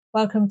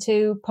Welcome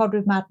to Pod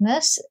with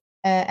Madness,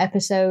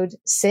 episode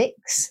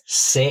 6.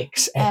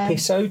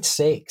 Episode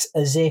 6,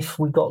 as if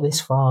we got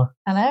this far.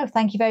 I know.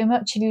 Thank you very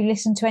much if you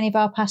listened to any of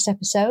our past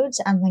episodes,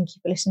 and thank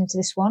you for listening to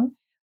this one.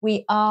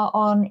 We are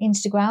on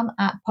Instagram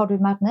at Pod with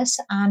Madness,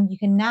 and you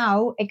can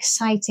now,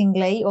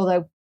 excitingly,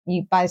 although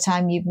by the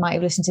time you might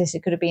have listened to this,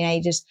 it could have been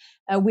ages,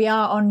 we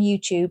are on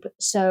YouTube.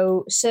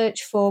 So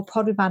search for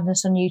Pod with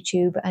Madness on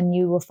YouTube, and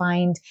you will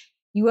find,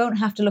 you won't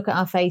have to look at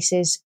our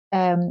faces,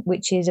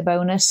 which is a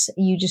bonus.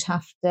 You just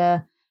have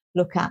to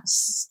look at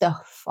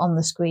stuff on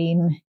the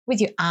screen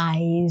with your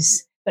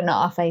eyes, but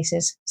not our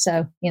faces.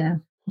 So,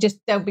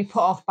 just don't be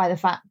put off by the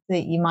fact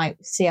that you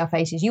might see our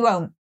faces. You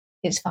won't.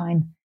 It's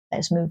fine.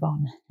 Let's move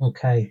on.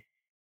 Okay.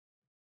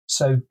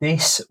 So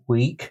this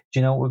week, do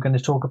you know what we're going to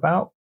talk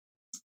about?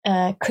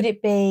 Could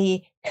it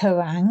be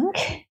Kerrang?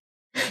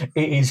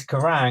 It is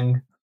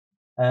Kerrang,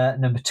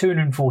 number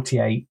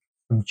 248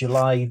 from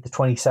July the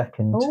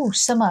 22nd. Oh,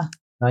 summer.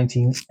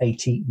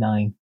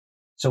 1989.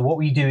 So what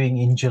were you doing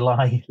in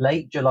July,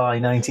 late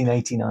July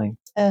 1989?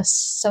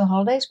 Summer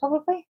holidays,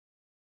 probably.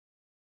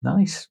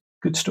 Nice.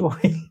 Good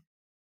story.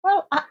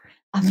 Well, I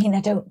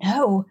don't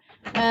know.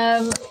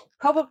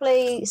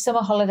 Probably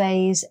summer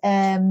holidays.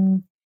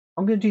 I'm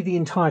going to do the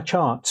entire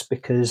charts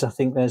because I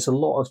think there's a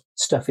lot of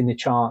stuff in the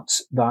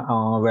charts that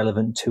are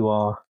relevant to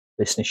our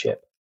listenership.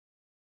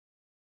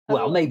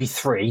 Well, maybe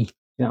 3. You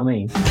know what I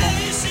mean? Okay.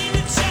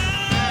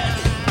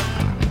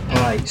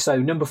 Right, so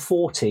number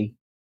 40,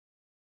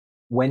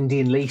 Wendy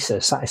and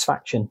Lisa,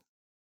 Satisfaction.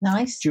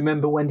 Nice. Do you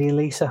remember Wendy and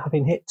Lisa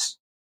having hits?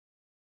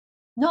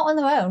 Not on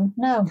their own,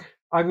 no.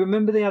 I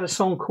remember they had a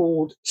song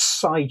called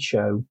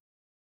Sideshow,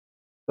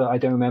 but I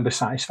don't remember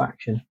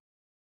Satisfaction.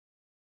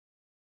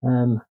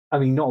 Not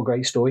a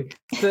great story.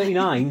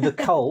 39, The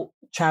Cult,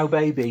 Ciao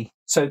Baby.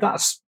 So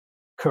that's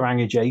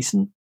Kerrang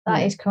adjacent.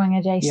 That is Kerrang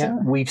adjacent. Yeah,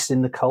 we've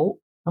seen The Cult,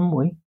 haven't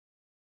we?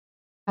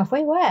 Have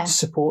we? Where?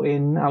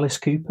 Supporting Alice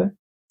Cooper.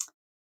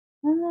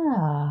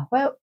 Ah,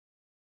 well,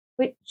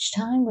 which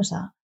time was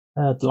that?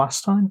 The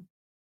last time.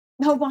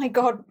 Oh my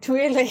God,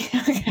 really?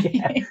 Okay.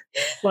 Yeah.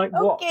 Like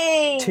what?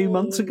 2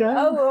 months ago?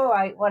 Oh, all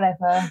right,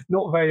 whatever.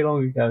 Not very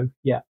long ago,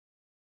 yeah.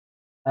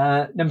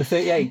 Number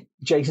 38,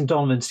 Jason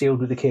Donovan,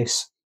 Sealed with a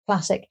Kiss.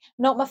 Classic.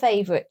 Not my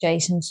favourite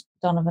Jason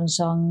Donovan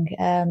song.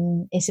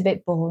 It's a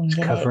bit boring.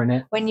 Just covering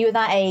it. When you were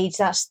that age,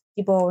 that's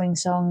your boring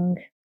song.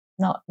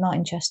 Not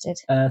interested.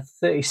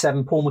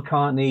 37, Paul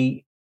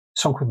McCartney,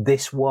 song called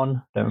This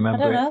One. Don't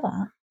remember I don't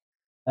know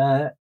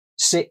that.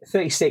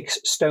 36,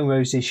 Stone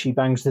Roses, She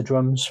Bangs the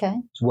Drums. Okay.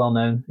 It's well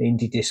known,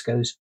 indie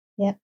discos.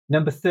 Yeah.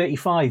 Number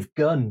 35,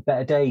 Gun,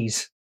 Better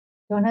Days.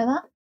 Do I know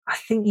that? I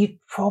think you'd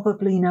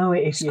probably know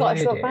it if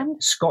Scottish you heard rock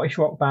band? Scottish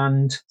rock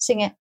band.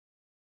 Sing it.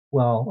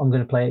 Well, I'm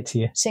going to play it to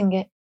you. Sing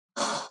it.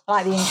 I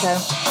like the intro.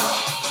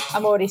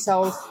 I'm already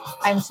sold.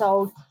 I'm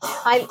sold.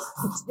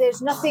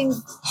 There's nothing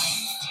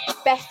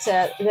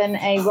better than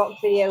a rock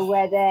video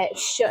where they're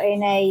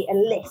shutting a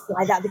lift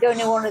like that. They're going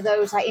in one of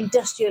those like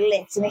industrial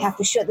lifts and they have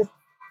to shut the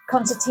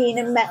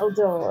concertina metal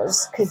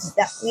doors because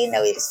that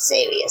it's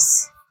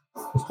serious.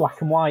 It's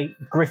black and white,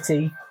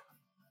 gritty.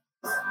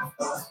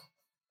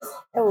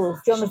 Oh,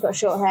 John has got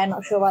short hair.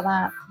 Not sure about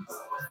that.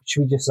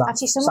 Should we just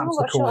actually? Some of them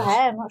got short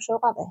hair. I'm not sure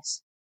about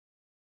this.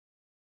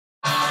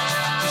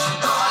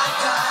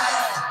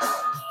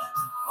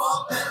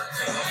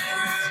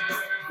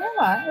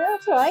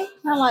 That's all right.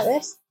 I like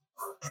this.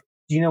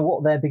 Do you know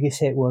what their biggest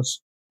hit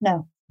was?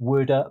 No.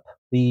 Word Up,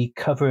 the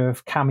cover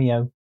of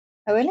Cameo.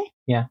 Oh, really?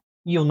 Yeah,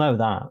 you'll know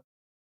that.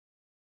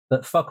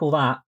 But fuck all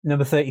that.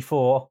 Number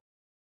 34.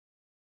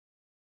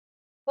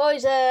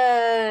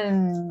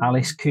 Poison.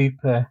 Alice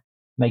Cooper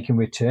making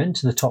return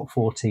to the top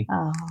 40.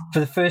 Oh. For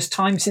the first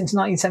time since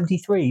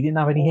 1973. He didn't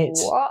have any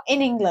hits. What?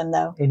 In England,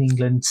 though? In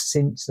England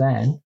since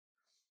then.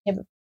 Yeah,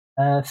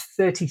 but...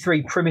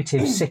 33,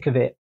 Primitive, Sick of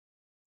It.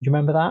 Do you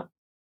remember that?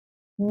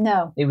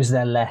 No. It was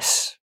their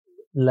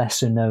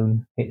lesser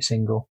known hit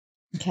single.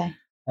 Okay.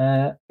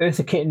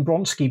 Eartha Kitt and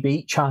Bronski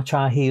Beat, Cha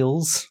Cha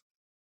Heels.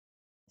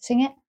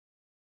 Sing it.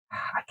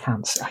 I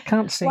can't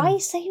sing. Why are you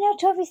saying no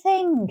to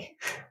everything?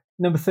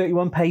 Number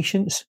 31,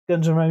 Patience,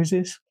 Guns N'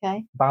 Roses.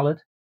 Okay.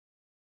 Ballad.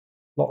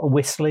 A lot of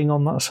whistling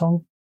on that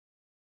song.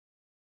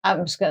 I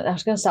was going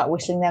to start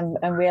whistling them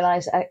and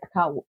realise I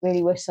can't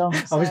really whistle.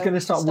 So I was going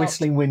to start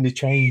whistling Wind of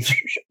Change.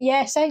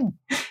 Yeah, same.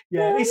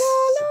 Yeah.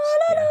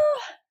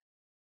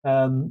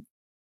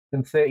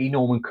 And 30,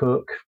 Norman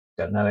Cook.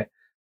 Don't know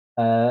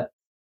it.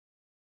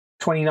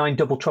 29,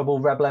 Double Trouble,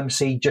 Rebel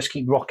MC, Just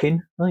Keep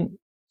Rocking. I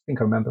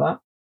think I remember that.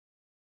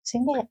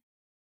 Sing it.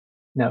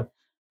 No.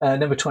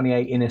 Number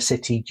 28, Inner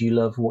City, Do You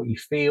Love What You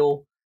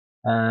Feel?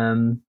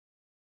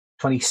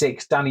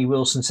 26, Danny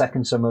Wilson,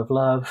 Second Summer of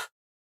Love.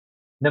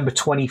 Number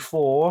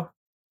 24.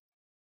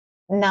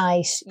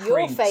 Nice. Your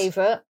Prince,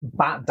 favourite.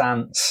 Bat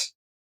Dance.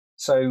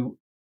 So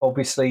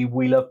obviously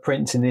we love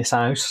Prince in this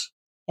house.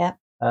 Yeah.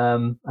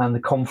 And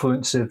the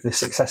confluence of the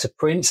success of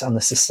Prince and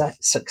the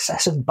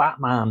success of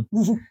Batman.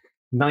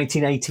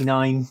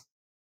 1989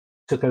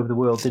 took over the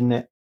world, didn't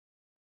it?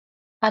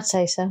 I'd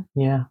say so.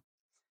 Yeah.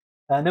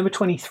 Number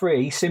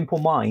 23, Simple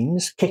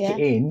Minds, Kick It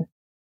In,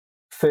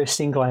 first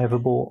single I ever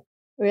bought.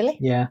 Really?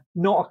 Yeah.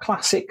 Not a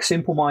classic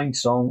Simple Minds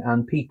song,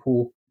 and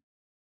people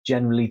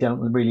generally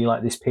don't really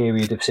like this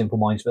period of Simple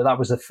Minds, but that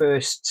was the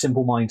first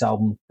Simple Minds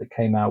album that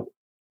came out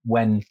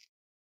when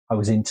I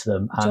was into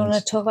them. Do you want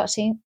to talk about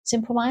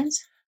Simple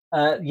Minds?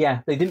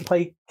 Yeah, they didn't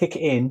play Kick It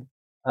In.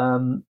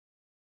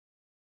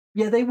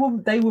 Yeah, they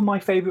were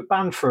my favourite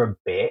band for a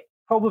bit,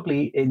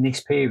 probably in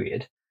this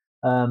period.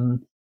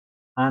 And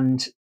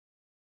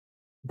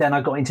then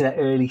I got into their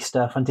early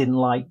stuff and didn't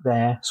like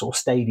their sort of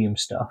stadium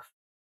stuff.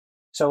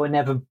 So I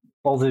never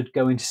bothered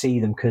going to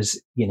see them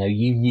because, you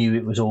knew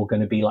it was all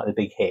going to be like the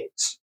big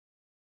hits.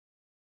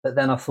 But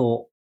then I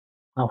thought,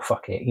 oh,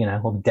 fuck it,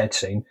 I'll be dead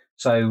soon.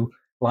 So,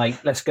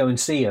 let's go and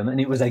see them. And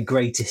it was their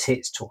greatest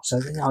hits tour. So,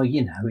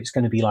 it's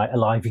going to be like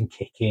Alive and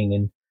Kicking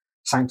and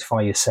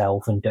Sanctify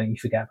Yourself and Don't You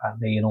Forget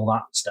About Me and all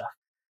that stuff.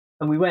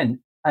 And we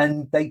went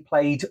and they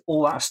played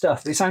all that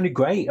stuff. It sounded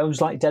great. I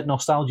was dead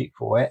nostalgic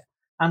for it.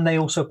 And they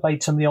also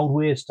played some of the old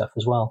weird stuff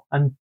as well.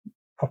 And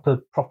proper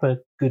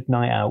good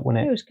night out,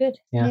 wasn't it? It was good.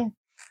 Yeah.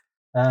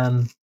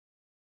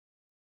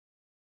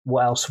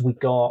 What else we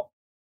got?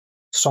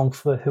 Song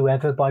for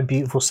Whoever by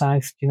Beautiful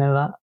South. Do you know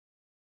that?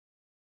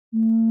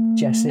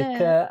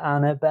 Jessica, no.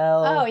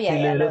 Annabelle, oh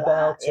yeah,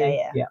 Bell too.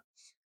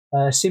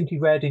 Yeah. Simply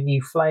Red, A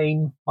New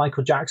Flame,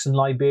 Michael Jackson,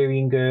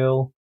 Liberian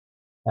Girl,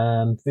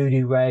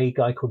 Voodoo Ray,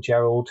 Guy Called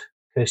Gerald,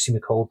 Kirsty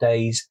MacColl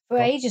Days. For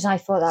ages I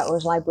thought that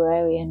was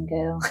Librarian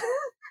Girl.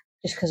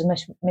 Just because I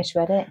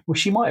misread it. Well,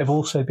 she might have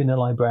also been a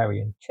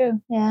librarian.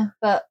 True, yeah.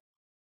 But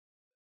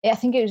I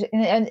think it was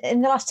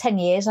in the last 10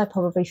 years I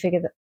probably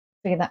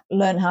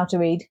learn how to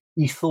read.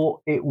 You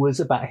thought it was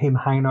about him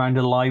hanging around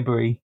a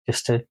library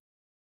just to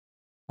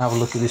have a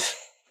look at this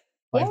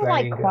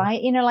librarian girl.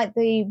 Quiet, like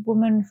the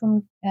woman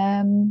from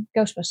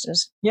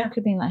Ghostbusters. Yeah. It could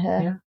have been like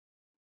her. Yeah.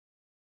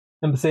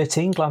 Number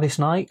 13, Gladys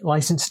Knight,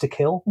 License to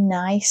Kill.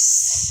 Nice.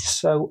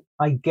 So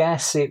I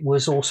guess it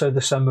was also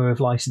the summer of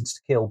License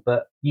to Kill,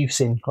 but you've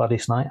seen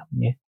Gladys Knight,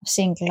 haven't you? I've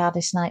seen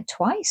Gladys Knight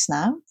twice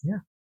now.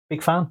 Yeah.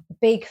 Big fan?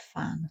 Big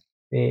fan.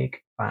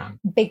 Big fan.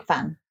 Big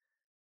fan.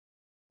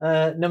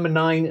 Number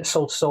 9,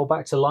 Soul to Soul,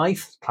 Back to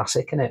Life.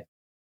 Classic, isn't it?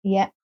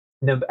 Yeah.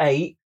 Number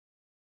 8.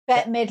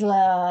 Bette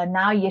Midler,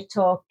 now you're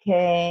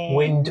talking.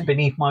 Wind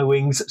Beneath My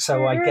Wings,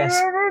 so I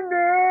guess...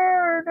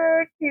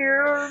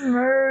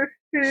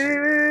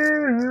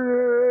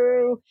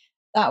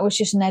 That was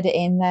just an edit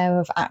in there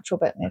of actual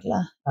Bette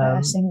Midler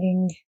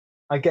singing.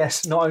 I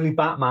guess not only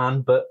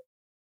Batman, but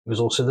it was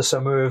also the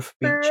summer of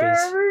Beaches.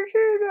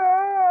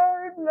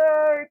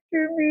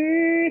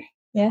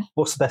 Yeah.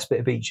 What's the best bit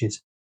of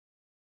Beaches?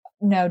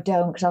 No,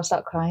 don't, because I'll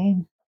start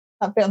crying.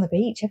 That bit on the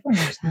beach, everyone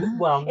knows that.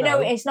 Well,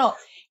 no, it's not.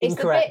 It's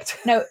incorrect.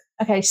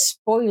 Okay.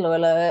 Spoiler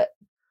alert.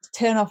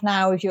 Turn off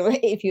now if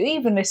you're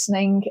even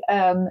listening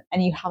and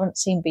you haven't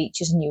seen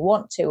Beaches and you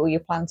want to or you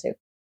plan to.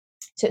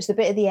 So it's the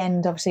bit at the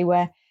end, obviously,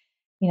 where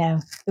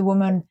the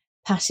woman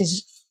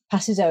passes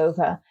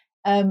over.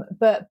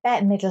 But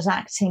Bette Midler's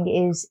acting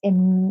is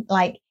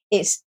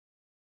it's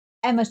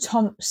Emma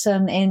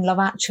Thompson in Love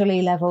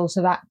Actually levels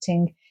of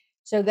acting.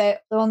 So they're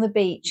on the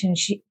beach and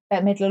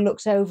Bette Midler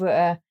looks over at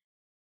her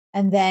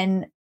and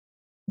then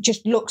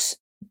just looks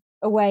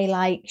away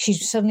like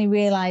she's suddenly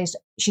realised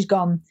she's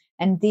gone.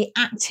 And the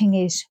acting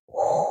is,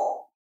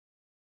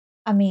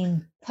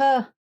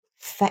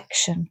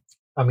 perfection.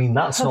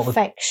 That's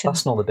perfection.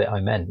 That's not the bit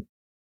I meant.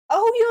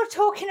 Oh, you're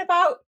talking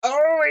about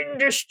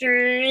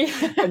Industry.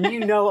 And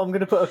I'm going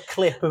to put a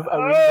clip of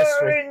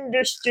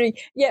Industry.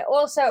 Yeah,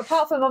 also,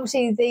 apart from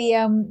obviously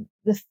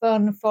the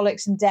fun,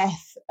 frolics and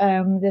death,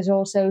 there's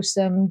also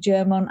some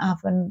German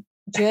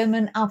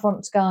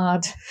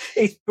avant-garde.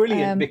 It's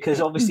brilliant because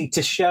obviously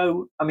to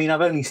show,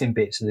 I've only seen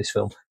bits of this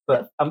film,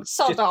 but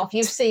sod off,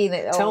 you've seen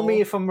it all. Tell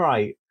me if I'm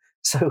right.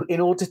 So in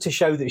order to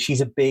show that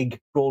she's a big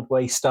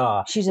Broadway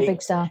star, she's a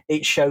big star.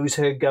 It shows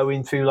her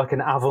going through like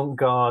an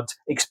avant-garde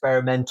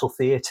experimental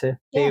theatre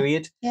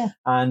period. Yeah.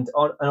 And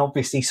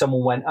obviously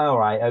someone went, all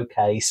right,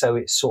 okay, so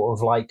it's sort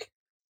of like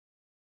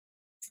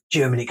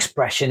German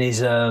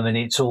expressionism and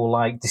it's all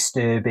like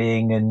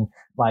disturbing and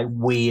like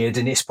weird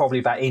and it's probably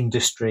about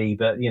industry,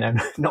 but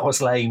not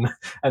as lame.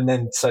 And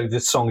then so the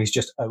song is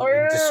just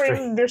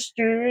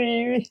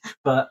Industry.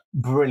 But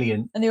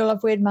brilliant. And they all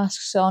have weird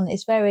masks on.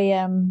 It's very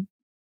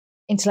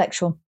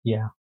intellectual.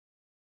 Yeah.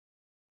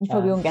 You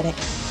probably won't get it.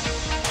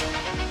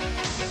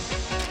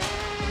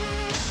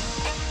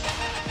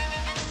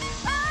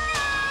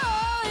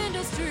 Oh,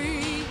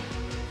 industry,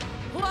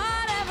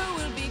 whatever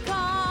will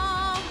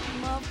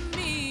become of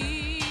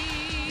me.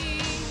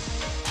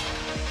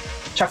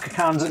 Chaka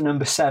Khan's at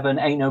number 7,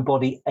 Ain't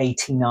Nobody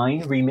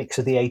 89, remix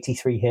of the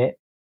 83 hit.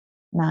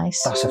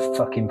 Nice. That's a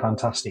fucking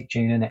fantastic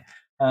tune, isn't it?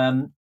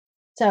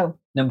 So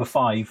number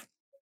 5,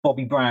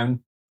 Bobby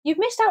Brown. You've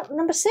missed out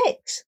number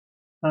 6.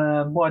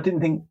 Well, I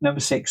didn't think number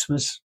 6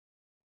 was.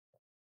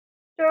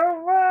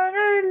 Don't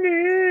wanna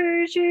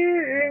lose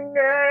you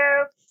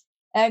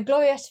now.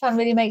 Gloria Estefan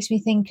really makes me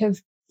think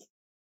of.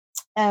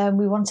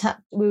 We were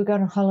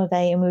going on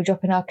holiday and we were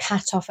dropping our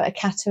cat off at a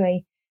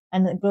cattery,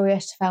 and the Gloria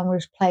Estefan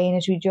was playing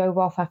as we drove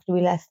off after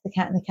we left The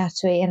Cat in the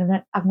Cattery,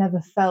 and I've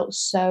never felt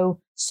so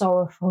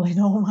sorrowful in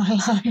all my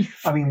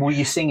life. I mean, were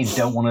you singing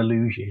Don't Want to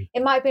Lose You?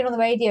 It might have been on the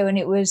radio, and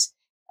it was,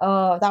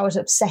 that was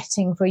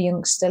upsetting for a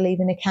youngster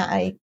leaving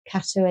a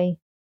cattery.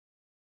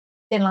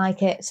 Didn't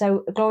like it.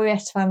 So Gloria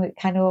Estefan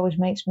kind of always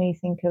makes me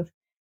think of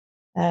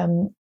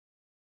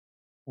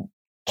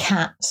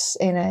cats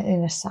in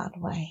a sad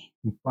way.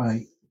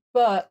 Right.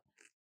 But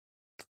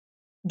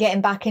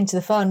getting back into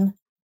the fun,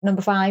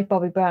 number 5,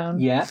 Bobby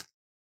Brown. Yeah.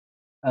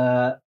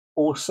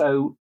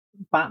 Also,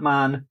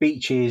 Batman,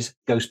 Beaches,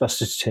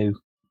 Ghostbusters 2.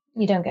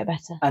 You don't get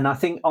better. And I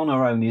think On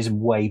Our Own is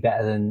way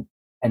better than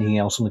anything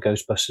else on the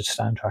Ghostbusters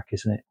soundtrack,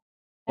 isn't it?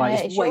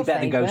 Like, it's way your better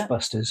favourite. than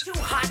Ghostbusters. Too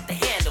hot to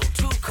handle,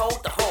 too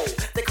cold to hold.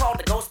 They called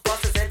the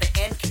Ghostbusters and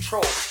they're in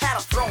control. Had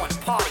a throwing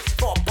party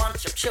for a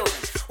bunch of children.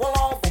 Well,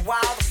 all the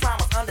while the slime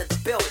was under the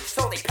building.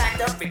 So they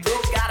packed up,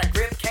 regrouped, got a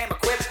grip, came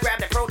equipped,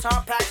 grabbed their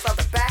proton packs on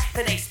the back,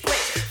 then they split.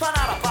 Found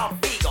out about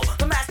Vigo,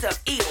 the master of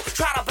evil.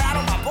 Try to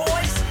battle my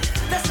boys?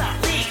 That's not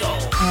legal.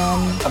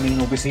 I mean,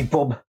 obviously,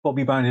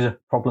 Bobby Brown is a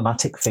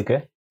problematic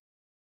figure.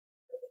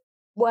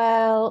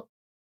 Well,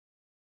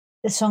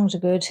 the songs are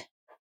good.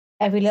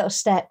 Every Little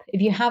Step.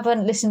 If you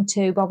haven't listened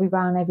to Bobby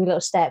Brown, Every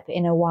Little Step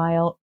in a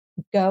while,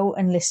 go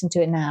and listen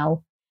to it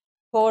now.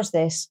 Pause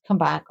this, come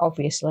back,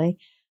 obviously.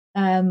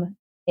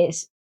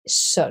 It's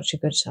such a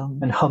good song.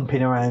 And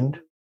Humping Around.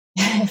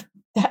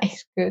 That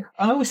is good.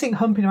 I always think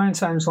Humping Around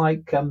sounds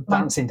like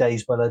Dancing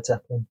Days by Led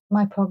Zeppelin.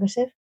 My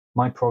Prerogative.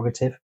 My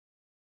Prerogative.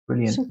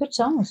 Brilliant. Some good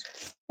songs.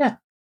 Yeah.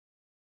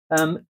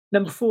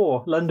 Number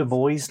 4, London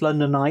Boys,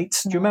 London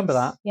Nights. Do you remember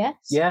that? Yes,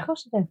 Yeah. of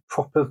course I do.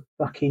 Proper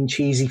fucking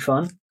cheesy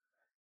fun.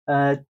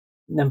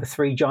 Number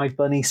 3, Jive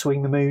Bunny,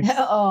 Swing the Mood.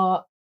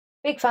 Oh,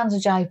 big fans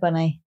of Jive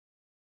Bunny.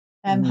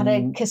 Had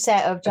a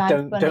cassette of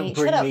Jive Bunny. Don't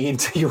bring me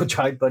into your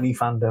Jive Bunny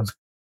fandom.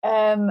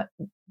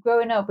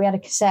 Growing up, we had a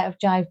cassette of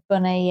Jive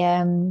Bunny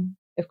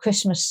of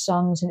Christmas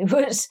songs, and it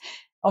was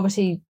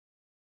obviously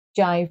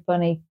Jive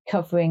Bunny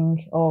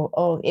covering,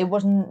 or it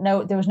wasn't.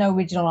 No, there was no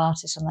original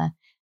artist on there,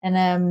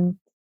 and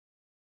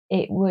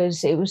it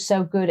was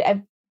so good.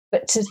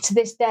 But to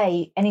this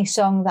day, any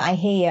song that I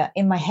hear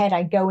in my head,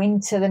 I go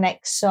into the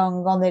next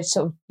song on the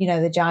sort of,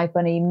 the Jive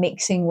Bunny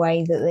mixing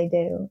way that they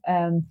do.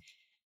 To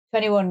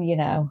anyone,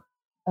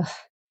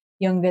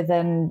 younger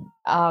than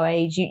our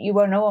age, you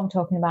won't know what I'm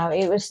talking about.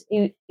 He was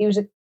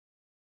a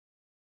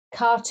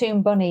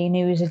cartoon bunny and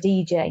he was a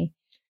DJ,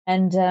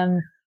 and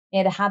he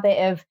had a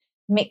habit of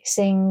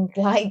mixing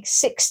like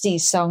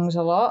 60s songs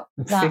a lot.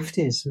 And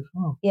 50s as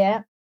well.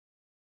 Yeah.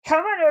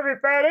 Come on,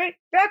 everybody,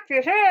 clap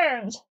your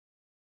hands.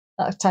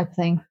 That type of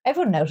thing.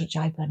 Everyone knows what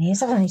Jive Bunny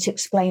is. I don't need to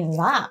explain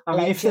that. I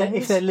mean,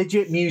 if they're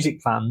legit music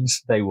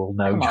fans, they will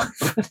know.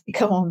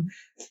 Come on.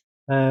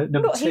 Number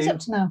Look, 2. he's up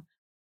to now.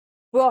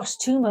 Ross,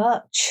 Too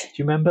Much. Do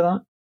you remember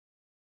that?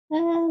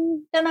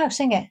 Don't know.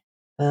 Sing it.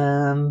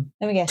 Let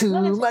me guess.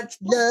 Too much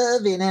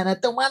loving and I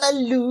don't want to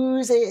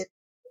lose it.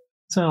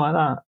 Something like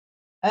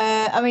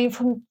that. I mean,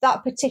 from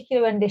that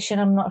particular rendition,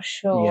 I'm not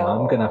sure. Yeah,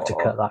 I'm going to have to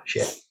cut that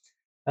shit.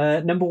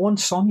 Number 1,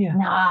 Sonia.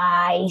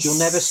 Nice. You'll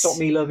Never Stop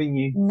Me Loving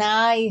You.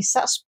 Nice.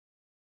 That's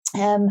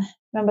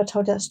remember I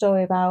told you that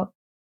story about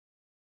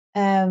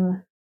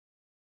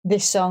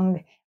this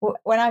song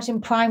when I was in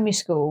primary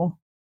school.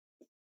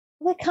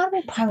 Well, I can't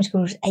have been primary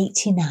school. It was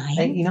 89.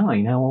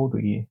 89. How old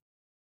were you?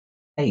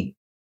 8.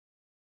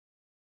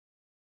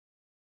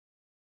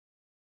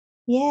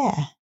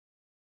 Yeah.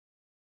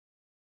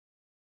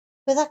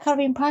 But that can't have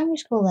been primary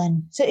school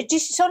then. So did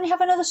Sonia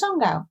have another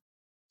song out?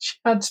 She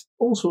had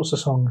all sorts of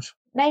songs.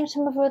 Name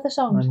some of her other I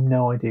songs. have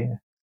no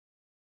idea.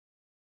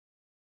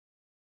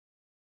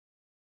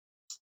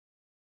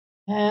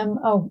 We're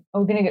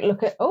going to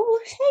look at. Oh,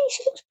 hey,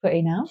 she looks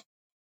pretty now.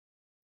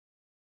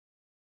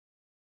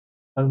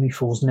 Only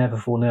Fools Never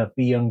Fall in Love.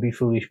 Be Young, Be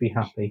Foolish, Be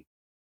Happy.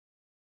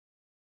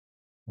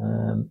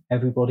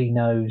 Everybody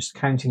Knows.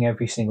 Counting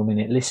Every Single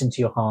Minute. Listen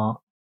to Your Heart.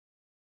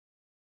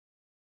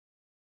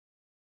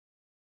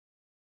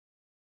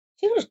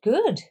 She was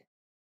good.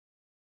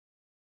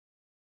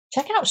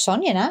 Check out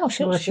Sonia now.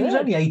 She looks She good. was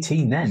only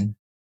 18 then.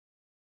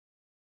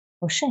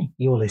 Was she?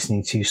 You're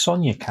listening to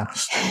Sonia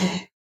Cast.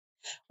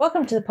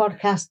 Welcome to the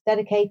podcast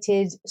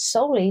dedicated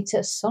solely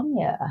to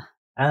Sonia.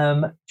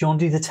 Do you want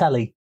to do the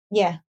telly?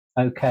 Yeah.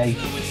 Okay.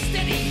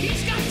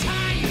 He's got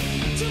time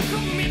to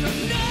commit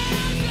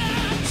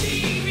another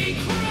TV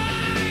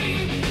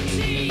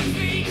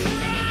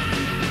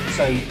crime.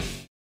 So,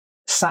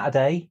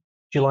 Saturday,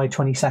 July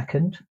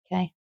 22nd.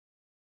 Okay.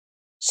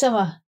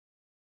 Summer.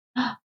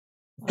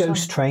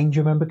 Ghost Train. Do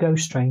you remember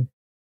Ghost Train?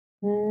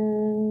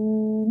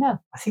 No.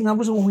 I think that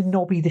was all with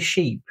Nobby the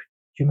Sheep.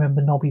 Do you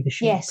remember Nobby the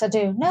Sheep? Yes, I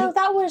do. No,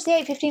 that was the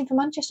 8:15 for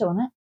Manchester,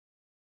 wasn't it?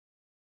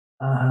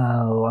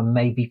 Oh, I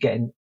may be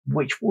getting...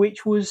 Which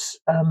was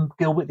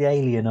Gilbert the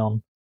Alien on?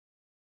 Do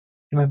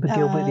you remember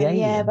Gilbert the Alien?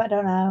 Yeah, but I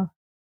don't know.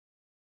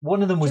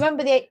 One of them Do was... you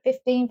remember the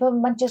 8:15 for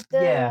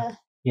Manchester?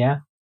 Yeah.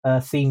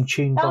 Theme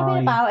tune That would by...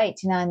 be about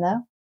 89,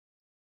 though.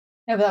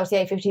 No, but that was the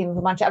 8:15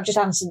 for Manchester. I've just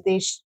answered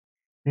these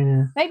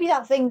Yeah. Maybe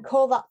that thing,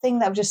 that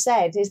I've just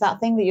said, is that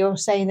thing that you're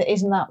saying that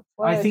isn't that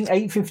word. I think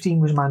 8:15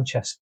 was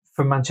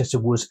Manchester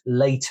was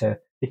later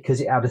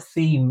because it had a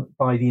theme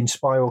by the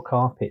Inspiral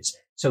Carpets.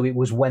 So it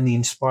was when the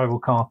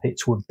Inspiral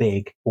Carpets were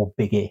big or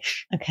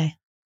big-ish. Okay.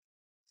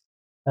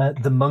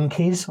 The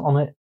Monkeys on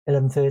at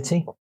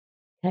 11:30.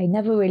 Okay,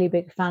 never really a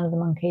big fan of the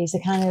Monkeys. I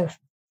kind of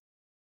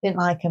didn't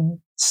like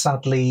them.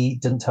 Sadly,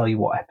 didn't tell you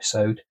what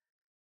episode.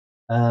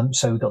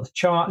 So we've got the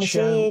chart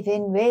show.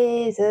 Living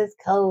razors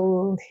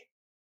cold.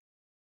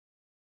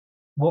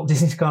 Walt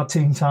Disney's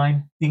cartoon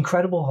time. The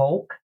Incredible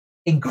Hulk.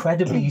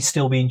 Incredibly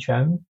still being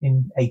shown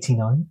in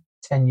 89,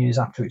 10 years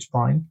after its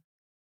prime.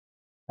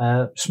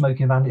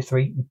 Smoking Bandit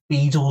 3.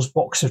 Beatles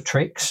Box of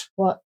Tricks.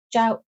 Watch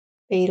out,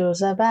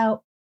 Beatles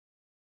about.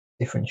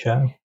 Different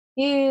show.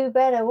 You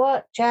better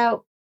watch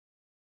out.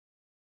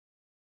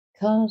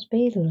 'Cause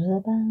Beatles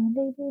about.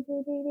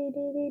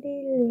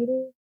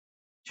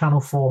 Channel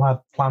 4 had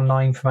Plan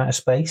 9 from Outer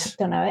Space.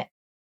 Don't know it.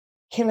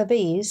 Killer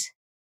Bees.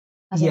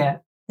 As Yeah.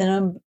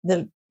 in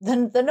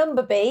the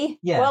number B.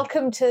 Yeah.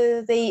 Welcome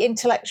to the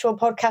intellectual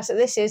podcast that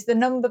this is, the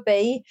number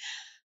B.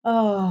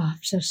 Oh,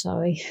 I'm so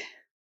sorry.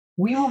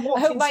 We were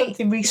watching my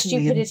something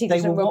recently stupidity and they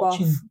doesn't were rub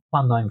watching off.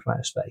 Plan 9 from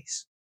Outer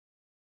Space.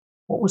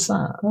 What was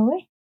that? Were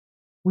we?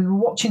 We were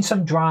watching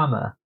some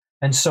drama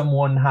and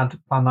someone had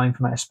Plan 9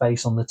 from Outer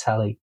Space on the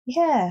telly.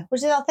 Yeah.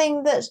 Was it that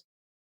thing that's...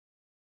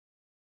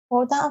 What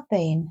would that have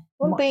been?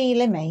 Wouldn't be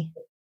Limmy.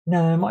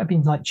 No, it might have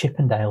been like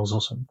Chippendales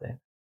or something.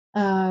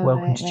 Oh,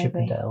 Welcome right, to maybe.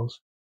 Chippendales.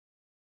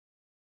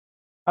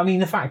 I mean,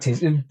 the fact is,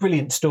 they're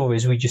brilliant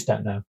stories, we just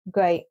don't know.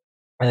 Great.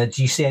 Do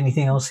you see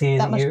anything else here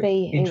That that must you're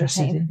be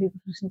interested irritating in? for people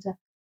to listen to.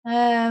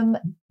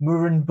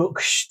 Murren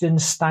Buxton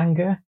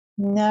Stanger?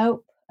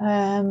 Nope.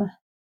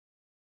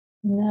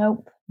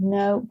 Nope.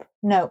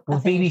 Well, I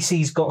think-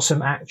 BBC's got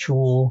some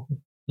actual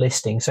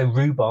listings. So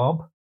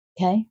Rhubarb.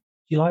 Okay. Do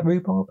you like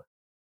Rhubarb?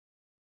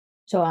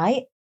 It's all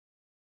right.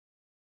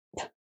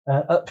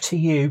 Up to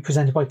You,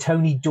 presented by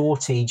Tony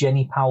Doughty,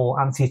 Jenny Powell,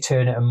 Anthea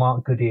Turner, and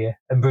Mark Goodyear,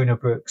 and Bruno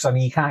Brooks. I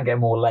mean, you can't get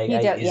more late You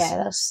 80s. don't,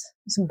 yeah, that's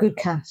a good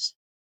cast.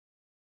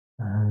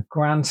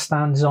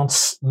 Grandstands on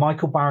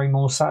Michael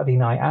Barrymore, Saturday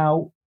Night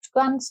Out.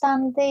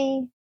 Grandstand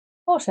the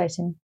horse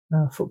racing,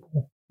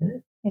 Football.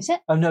 is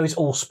it? Oh, no, it's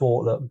all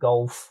sport. Look,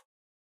 golf.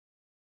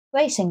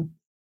 Racing.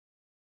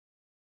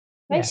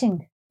 Yeah.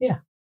 Racing. Yeah.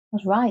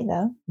 That's right,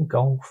 though.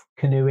 Golf,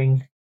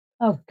 canoeing,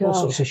 Oh, all God.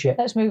 sorts of shit.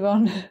 Let's move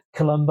on.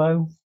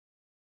 Columbo.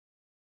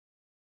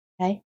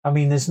 Okay. I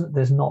mean, there's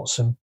not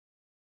some...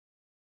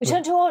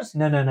 Return towards.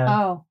 No.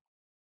 Oh,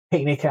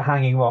 Picnic at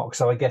Hanging Rock.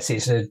 So I guess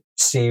it's a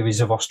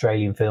series of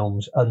Australian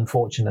films.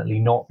 Unfortunately,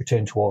 not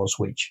Return to Oz,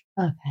 which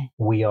okay.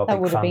 we are That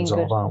big would have been fans of,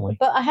 good. aren't we?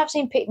 But I have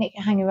seen Picnic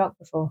at Hanging Rock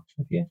before.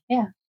 Have you?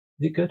 Yeah.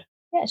 Is it good?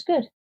 Yeah, it's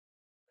good.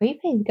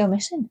 Creepy. They go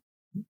missing.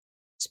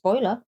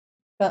 Spoiler,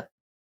 but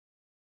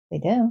they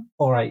do.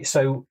 All right.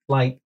 So,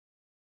 like,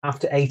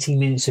 after 18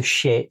 minutes of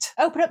shit,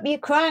 Open up your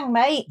Kerrang,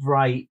 mate.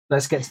 right,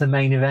 let's get to the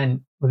main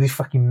event with these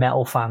fucking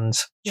metal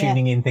fans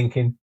tuning in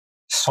thinking,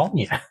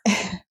 Sonia.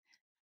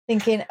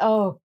 Thinking,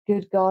 oh,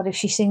 good God, if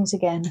she sings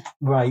again.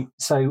 Right.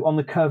 So on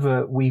the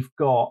cover, we've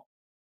got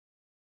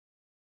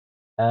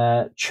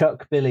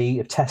Chuck Billy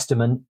of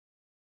Testament.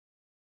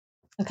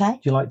 Okay. Do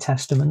you like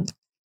Testament?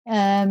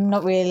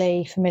 Not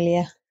really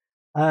familiar.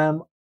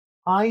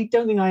 I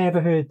don't think I ever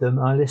heard them.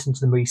 I listened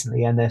to them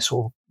recently, and they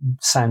sort of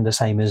sound the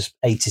same as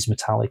 80s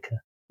Metallica.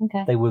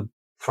 Okay. They were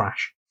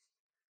thrash.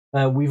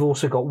 We've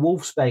also got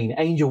Wolfsbane,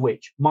 Angel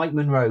Witch, Mike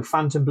Monroe,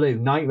 Phantom Blue,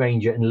 Night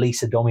Ranger, and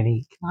Lisa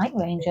Dominique. Night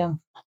Ranger.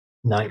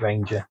 Night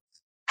Ranger.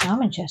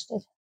 I'm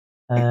interested.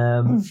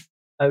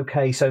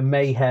 Okay, so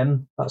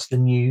Mayhem, that's the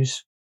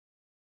news.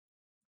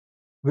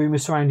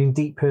 Rumours surrounding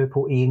Deep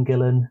Purple, Ian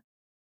Gillan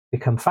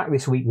become fact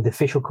this week with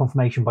official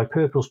confirmation by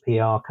Purple's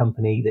PR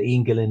company that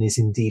Ian Gillan is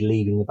indeed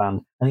leaving the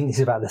band. I think this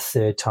is about the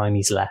third time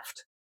he's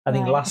left. I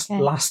think Right, okay.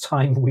 last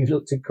time we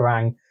looked at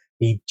Kerrang,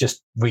 he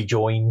just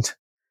rejoined.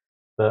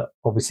 But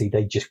obviously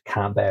they just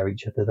can't bear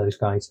each other, those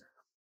guys.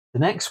 The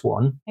next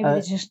one... Maybe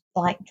they just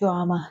like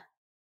drama.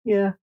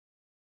 Yeah.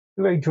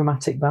 A very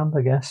dramatic band,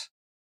 I guess.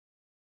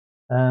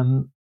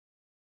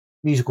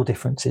 Musical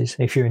differences,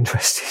 if you're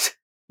interested.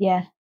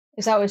 Yeah.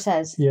 Is that what it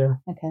says? Yeah.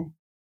 Okay.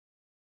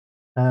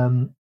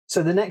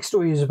 So the next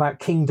story is about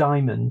King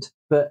Diamond,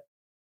 but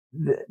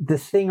the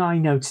thing I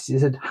noticed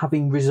is that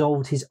having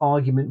resolved his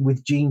argument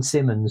with Gene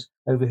Simmons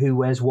over who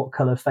wears what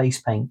colour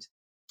face paint.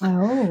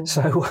 Oh.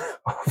 So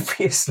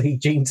obviously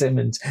Gene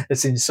Simmons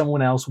has seen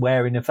someone else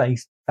wearing a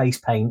face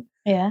paint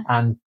Yeah.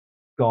 and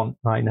gone,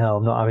 right, no,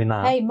 I'm not having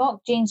that. Hey,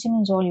 mock Gene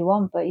Simmons all you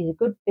want, but he's a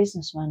good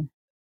businessman.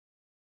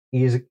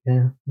 He is,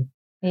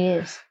 He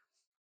is.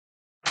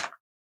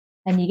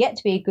 And you get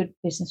to be a good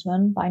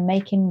businessman by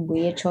making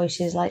weird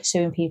choices like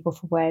suing people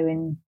for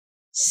wearing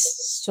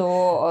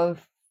sort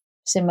of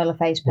similar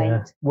face paint.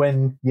 yeah.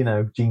 When,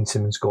 Gene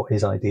Simmons got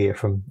his idea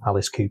from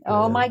Alice Cooper.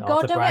 Oh my and God,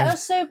 Arthur don't Brown. get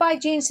us sued by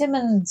Gene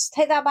Simmons.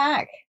 Take that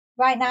back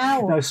right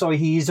now. No, sorry,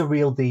 he is a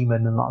real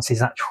demon and that's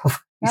his actual face.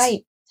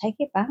 Right, take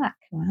it back,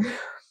 man.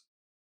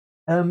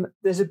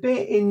 There's a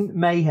bit in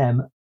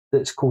Mayhem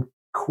that's called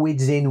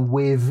quids in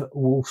with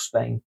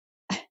Wolfsbane.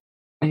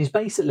 And it's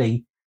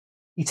basically,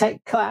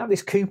 cut out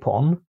this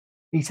coupon,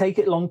 you take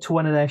it along to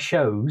one of their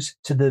shows,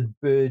 to the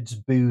Birds,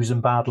 Booze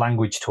and Bad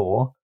Language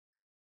tour,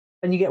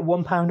 and you get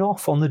 £1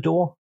 off on the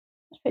door.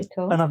 That's pretty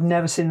cool. And I've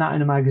never seen that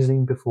in a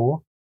magazine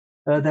before.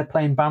 They're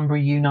playing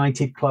Banbury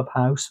United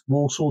Clubhouse,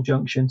 Walsall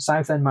Junction,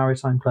 Southend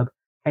Maritime Club,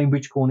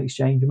 Cambridge Corn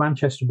Exchange,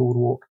 Manchester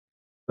Boardwalk,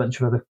 a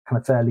bunch of other kind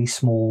of fairly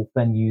small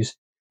venues,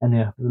 and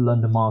the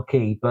London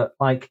Marquee. But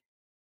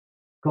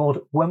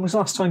God, when was the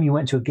last time you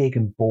went to a gig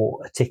and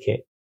bought a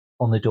ticket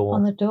on the door?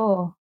 On the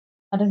door.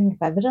 I don't think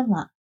I've ever done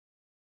that.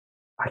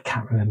 I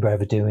can't remember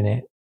ever doing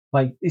it.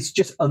 It's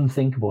just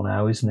unthinkable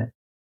now, isn't it?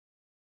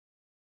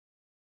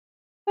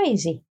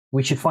 Crazy.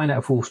 We should find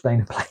out if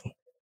Wolfsbane are playing.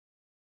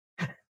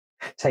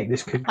 Take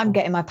this coupon. I'm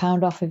getting my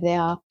 £1 off if they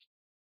are.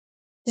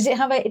 Does it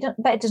have it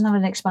doesn't have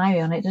an expiry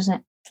on it, does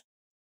it?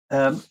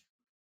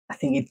 I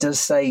think it does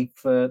say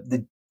for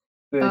the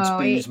Birds,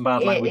 Booze and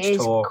Bad Language tour.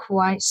 It is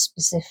quite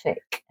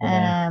specific.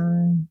 Yeah.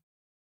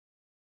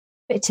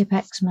 Bit of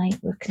Tipex, mate.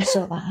 We can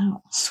sort that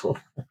out.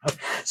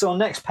 So on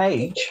next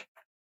page,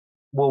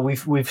 well,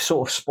 we've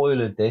sort of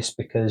spoiled this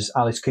because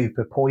Alice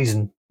Cooper,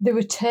 Poison. The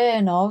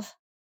return of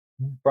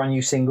Brand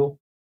new single,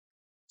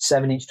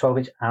 7-inch,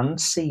 12-inch, and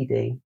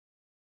CD.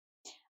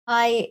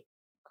 I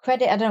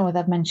don't know whether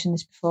I've mentioned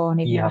this before,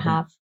 and if you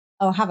have.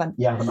 Oh, I haven't?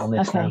 You haven't on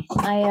this. Okay.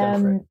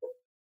 No.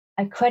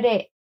 I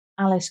credit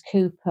Alice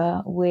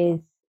Cooper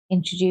with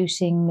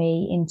introducing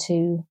me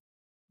into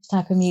this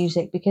type of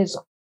music because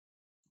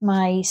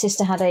my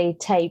sister had a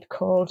tape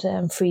called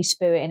Free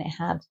Spirit, and it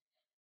had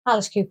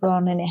Alice Cooper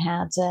on, and it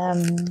had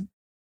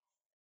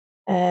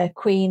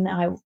Queen,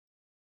 I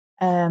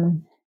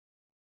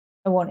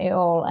Want It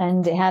All,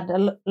 and it had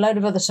a load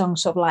of other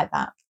songs sort of like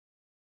that.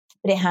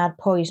 But it had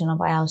Poison on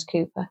by Alice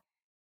Cooper.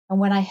 And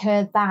when I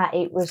heard that,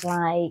 it was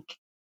like...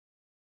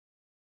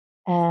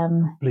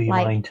 blew your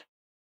mind.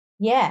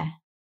 Yeah.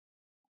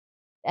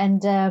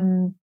 And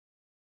then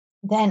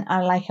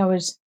that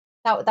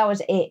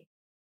was it.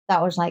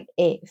 That was like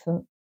it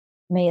for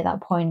me at that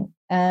point.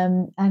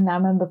 And I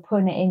remember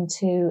putting it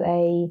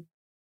into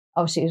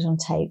obviously it was on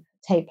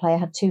tape player. I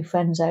had 2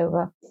 friends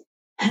over.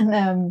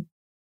 And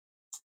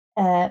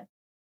I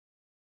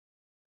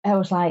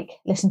was like,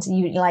 listen to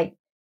you,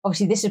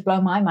 obviously this has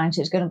blown my mind,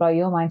 so it's going to blow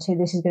your mind too.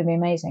 This is going to be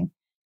amazing.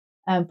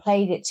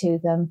 Played it to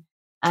them,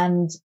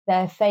 and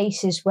their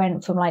faces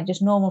went from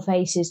just normal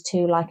faces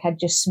to I'd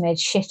just smeared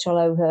shit all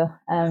over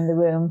the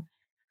room.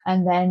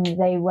 And then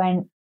they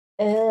went,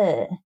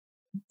 do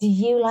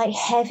you like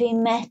heavy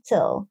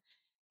metal?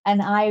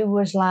 And I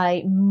was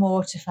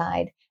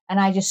mortified. And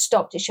I just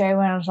stopped it straight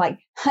away. I was like,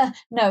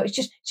 no, it's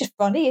just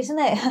funny, isn't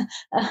it?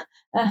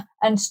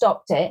 And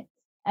stopped it.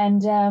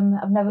 And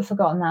I've never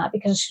forgotten that,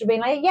 because I should have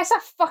been like, yes, I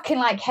fucking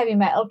like heavy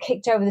metal,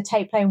 kicked over the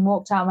tape player and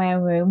walked out of my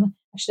own room.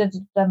 I should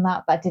have done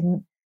that, but I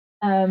didn't.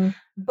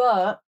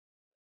 But,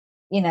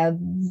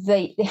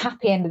 the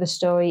happy end of the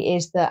story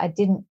is that I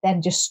didn't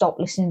then just stop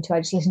listening to it.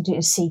 I just listened to it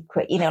in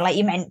secret, like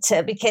you meant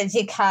to, because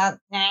you can't.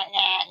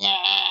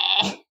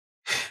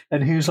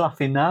 And who's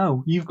laughing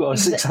now? You've got a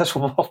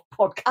successful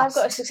podcast. I've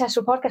got a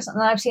successful podcast,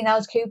 and I've seen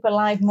Alice Cooper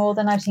live more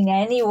than I've seen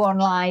anyone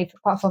live,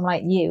 apart from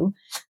you.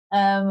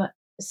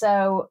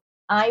 So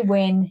I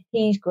win.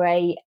 He's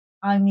great.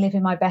 I'm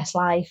living my best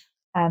life,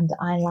 and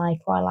I like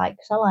what I like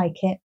because I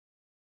like it.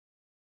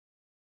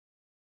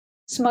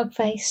 Smug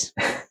face.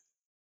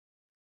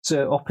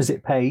 So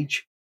opposite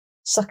page.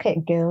 Suck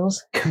it,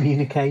 girls.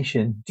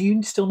 Communication. Do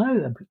you still know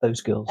them,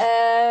 those girls?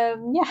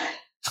 Yeah.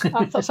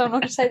 I thought so. I'm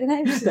not going to say the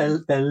names.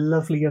 They're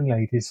lovely young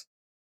ladies.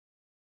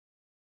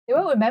 They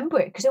won't remember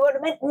it because it would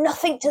have meant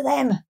nothing to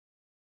them.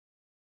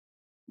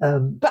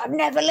 But I've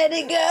never let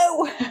it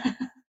go.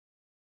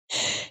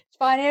 It's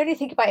fine. I only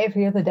think about it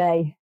every other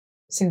day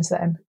since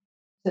then.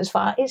 It's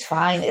fine. It's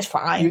fine. It's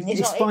fine.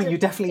 It's fine. You're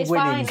definitely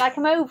winning. It's fine.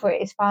 I'm over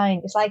it. It's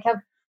fine. It's like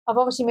I've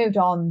obviously moved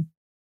on,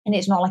 and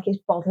it's not like it's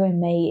bothering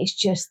me. It's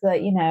just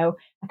that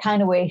I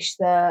kind of wish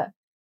that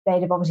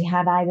they'd have obviously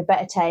had either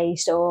better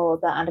taste or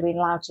that I'd have been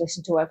allowed to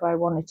listen to whatever I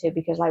wanted to,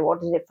 because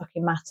what does it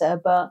fucking matter?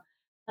 But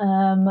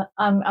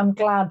I'm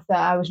glad that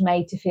I was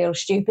made to feel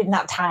stupid in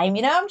that time.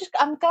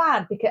 I'm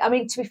glad because,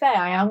 to be fair,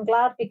 I am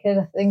glad because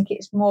I think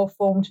it's more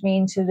formed me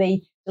into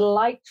the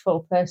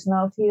delightful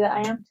personality that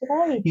I am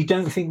today. You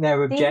don't think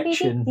their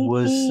objection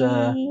was,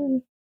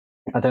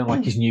 I don't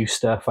like his new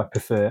stuff, I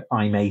prefer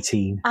I'm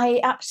 18? I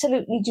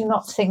absolutely do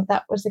not think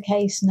that was the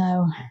case,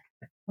 no.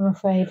 I'm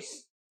afraid.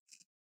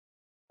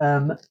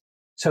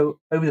 So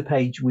over the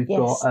page, we've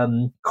got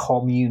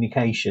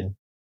communication.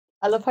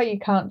 I love how you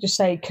can't just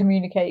say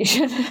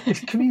communication. It's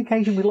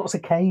communication with lots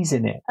of K's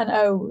in it. An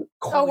O.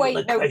 Oh,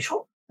 wait, no.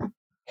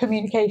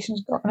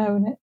 Communication's got an O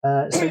in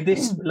it. So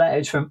this letter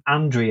is from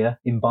Andrea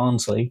in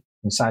Barnsley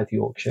in South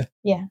Yorkshire.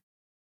 Yeah.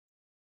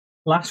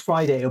 Last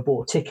Friday, I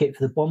bought a ticket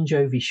for the Bon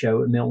Jovi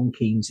show at Milton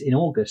Keynes in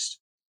August.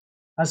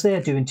 As they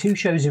are doing 2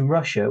 shows in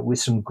Russia with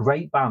some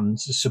great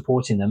bands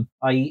supporting them,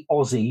 i.e.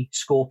 Ozzy,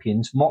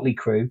 Scorpions, Motley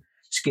Crue,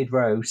 Skid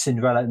Row,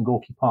 Cinderella and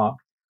Gorky Park,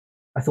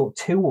 I thought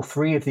 2 or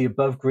 3 of the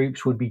above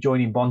groups would be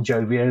joining Bon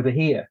Jovi over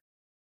here.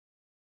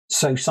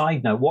 So,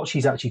 side note, what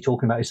she's actually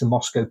talking about is the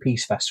Moscow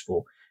Peace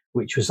Festival,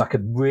 which was like a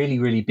really,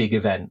 really big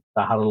event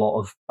that had a lot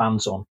of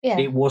bands on. Yeah.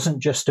 It wasn't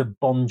just a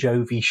Bon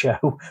Jovi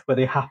show where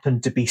they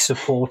happened to be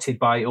supported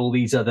by all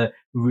these other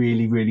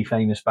really, really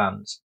famous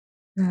bands.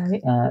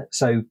 Right.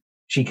 So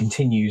she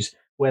continues,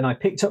 when I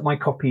picked up my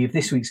copy of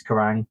this week's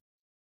Kerrang,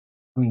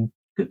 I mean,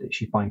 good that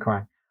she's buying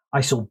Kerrang,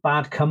 I saw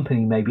Bad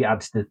Company maybe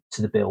add to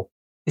the bill.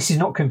 This is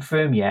not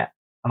confirmed yet,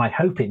 and I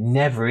hope it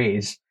never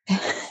is.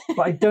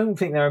 But I don't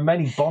think there are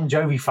many Bon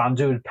Jovi fans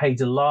who would paid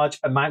a large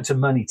amount of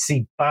money to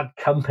see Bad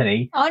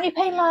Company. Aren't you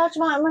paying a large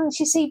amount of money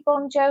to see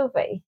Bon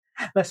Jovi?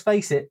 Let's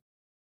face it,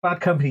 Bad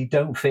Company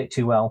don't fit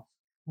too well.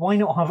 Why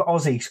not have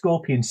Ozzy,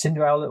 Scorpion,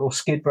 Cinderella or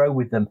Skid Row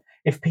with them?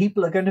 If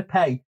people are going to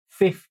pay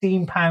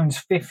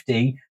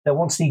 £15.50, they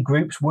want to see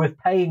groups worth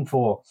paying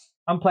for.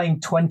 I'm paying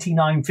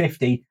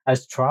 $29.50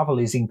 as travel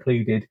is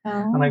included,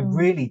 and I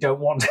really don't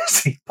want to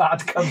see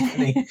Bad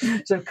Company.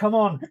 So come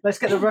on, let's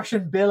get the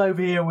Russian Bill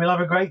over here and we'll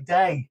have a great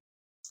day.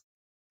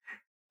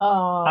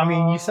 Oh, I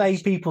mean, you say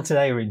people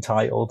today are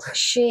entitled.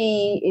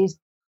 It's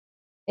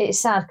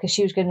sad because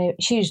she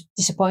was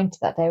disappointed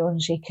that day,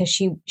 wasn't she? Because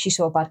she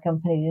saw Bad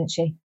Company, didn't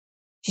she?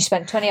 She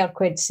spent 20 odd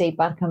quid to see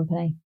Bad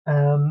Company.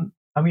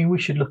 I mean, we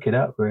should look it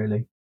up,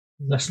 really.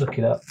 Let's look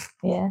it up.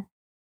 Yeah.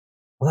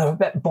 Although I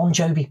bet Bon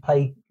Jovi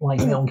played like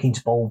Milton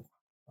Keynes Bowl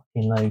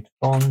fucking load.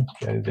 Bon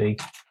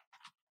Jovi.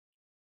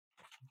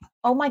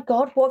 Oh my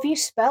God, what have you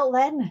spelt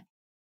then?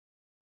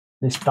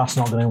 That's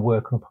not going to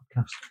work on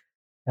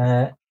a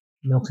podcast.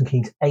 Milton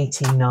Keynes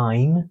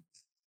 89.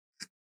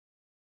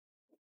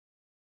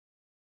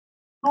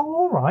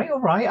 Oh, all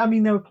right. I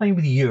mean, they were playing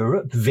with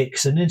Europe,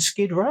 Vixen, and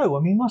Skid Row. I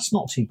mean, that's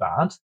not too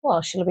bad.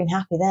 Well, she'll have been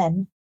happy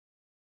then.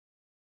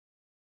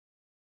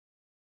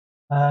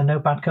 No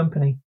Bad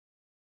Company.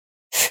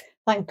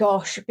 Thank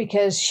gosh,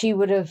 because she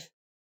would have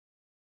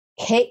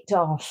kicked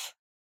off.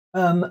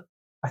 I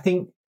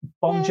think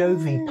Bon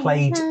Jovi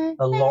played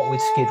a lot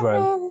with Skid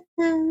Row.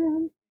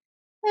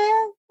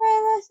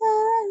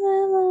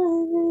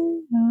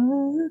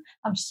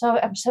 I'm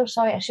so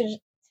sorry.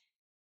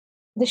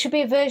 There should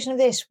be a version of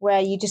this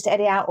where you just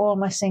edit out all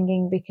my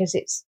singing because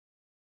it's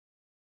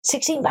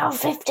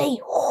 £16.50.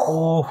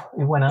 Oh,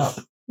 it went up.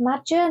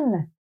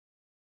 Imagine.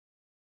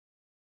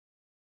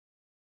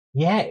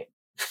 Yeah,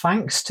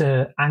 thanks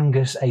to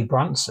Angus A.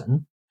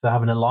 Branson for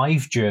having a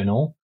live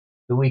journal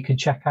that we could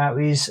check out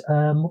his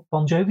Bon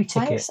Jovi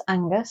ticket. Thanks,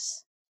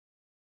 Angus.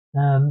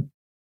 Do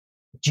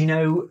you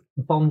know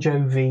Bon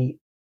Jovi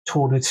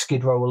toured with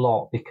Skid Row a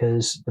lot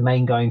because the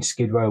main guy in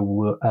Skid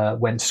Row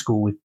went to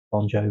school with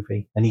Bon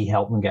Jovi and he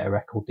helped them get a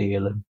record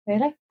deal, and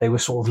Really? they were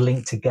sort of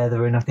linked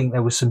together, and I think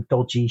there was some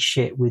dodgy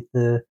shit with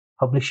the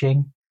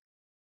publishing,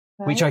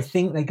 which I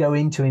think they go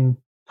into in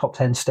Top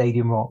 10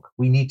 Stadium Rock.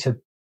 We need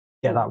to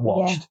get that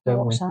watched,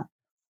 don't we?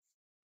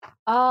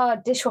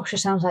 That. Dishwasher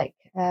sounds like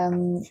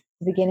the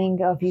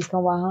beginning of Youth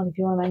Gone Wild, if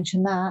you want to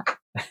mention that.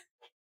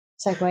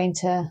 Segue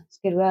into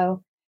Skid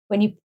Row.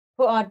 When you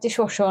put our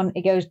dishwasher on,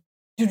 it goes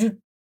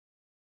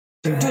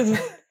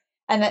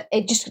and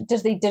it just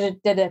does the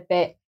da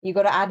bit. You've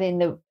got to add in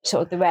the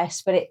sort of the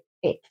rest, but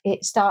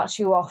it starts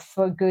you off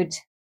for a good.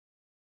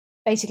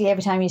 Basically,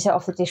 every time you set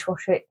off the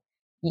dishwasher,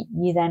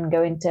 you then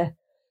go into.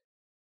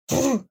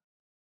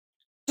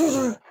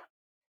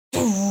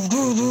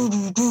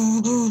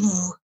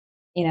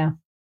 You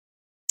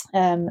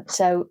know,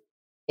 so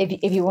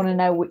if you want to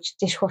know which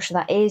dishwasher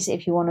that is,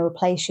 if you want to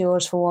replace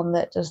yours for one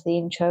that does the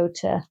intro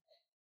to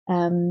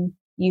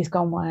Youth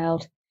Gone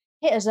Wild,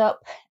 hit us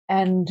up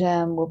and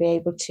we'll be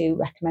able to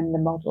recommend the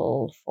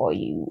model for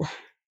you.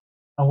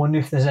 I wonder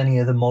if there's any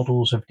other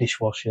models of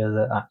dishwasher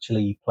that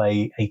actually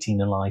play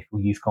 18 Alive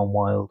or Youth Gone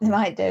Wild. They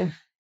might do.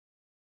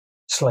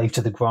 Slave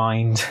to the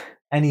Grind,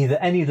 any of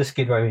the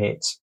Skid Row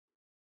hits.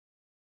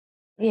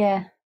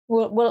 Yeah,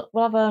 we'll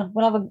have a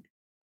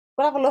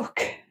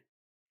look.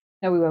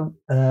 No, we won't.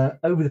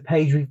 Over the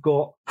page we've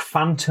got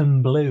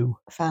Phantom Blue.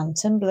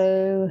 Phantom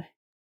Blue.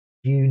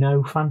 Do you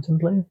know Phantom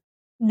Blue?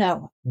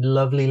 No.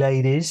 Lovely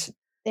ladies.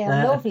 They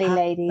are lovely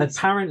ladies.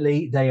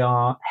 Apparently they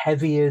are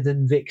heavier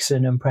than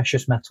Vixen and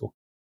Precious Metal.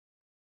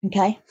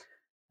 Okay.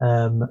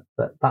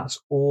 But that's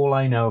all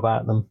I know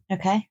about them.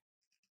 Okay.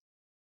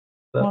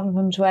 But, one of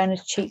them's wearing a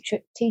Cheap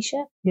Trick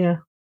t-shirt. Yeah.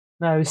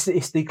 No, it's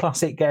the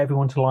classic get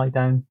everyone to lie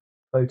down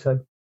photo.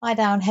 Lie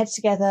down, heads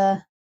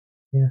together.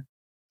 Yeah.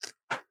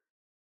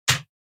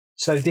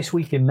 So this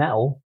week in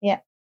metal. Yeah.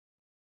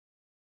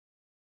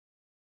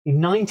 In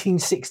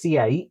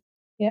 1968.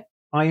 Yeah.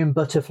 Iron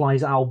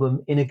Butterfly's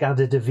album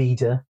Inagada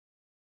Davida,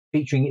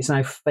 featuring its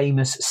now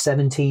famous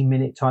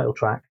 17-minute title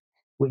track,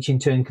 which in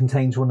turn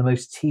contains one of the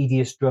most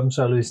tedious drum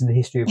solos in the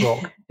history of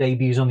rock,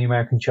 debuts on the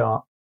American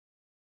chart.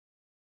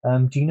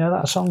 Do you know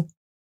that song?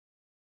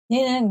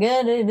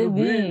 Inagada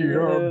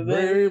Davida,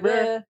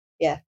 baby.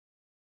 Yeah.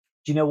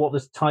 Do you know what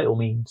the title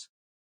means?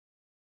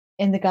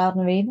 In the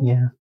Garden of Eden?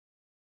 Yeah.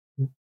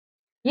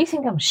 You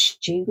think I'm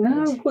stupid?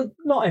 No, but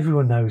not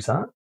everyone knows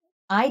that.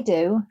 I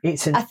do.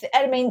 It's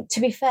I mean, to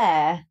be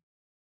fair,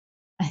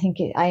 I think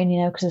I only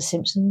know because of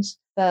Simpsons,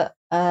 but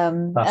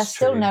that's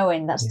still true.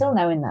 knowing. That's still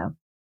knowing though.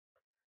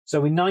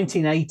 So in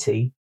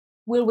 1980,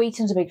 Will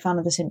Wheaton's a big fan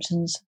of The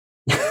Simpsons,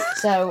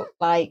 so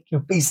like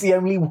he's the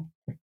only one.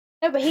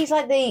 no, but he's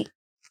like the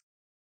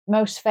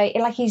most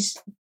like he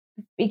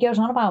goes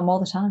on about him all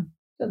the time.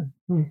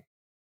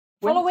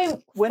 Follow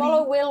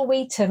Will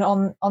Wheaton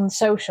on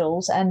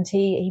socials, and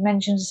he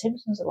mentions The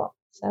Simpsons a lot.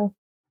 So,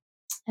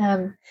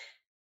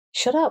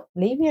 shut up,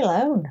 leave me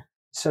alone.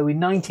 So in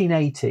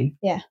 1980,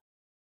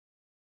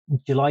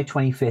 July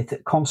 25th,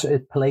 at concert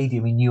at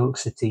Palladium in New York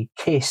City,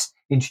 Kiss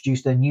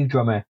introduced their new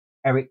drummer,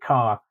 Eric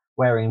Carr,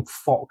 wearing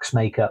fox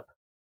makeup.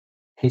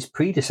 His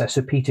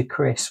predecessor, Peter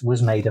Criss,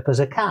 was made up as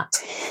a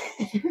cat.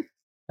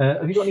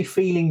 Have you got any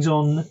feelings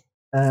on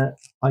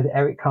either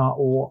Eric Carr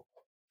or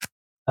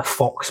a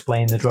fox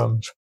playing the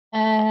drums?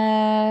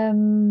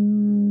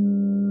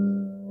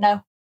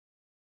 No.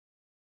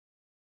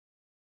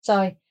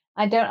 Sorry,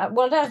 I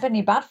don't have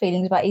any bad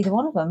feelings about either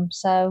one of them.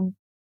 So,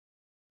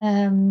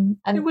 and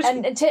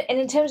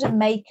in terms of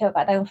makeup,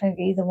 I don't think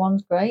either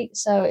one's great.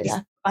 So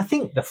I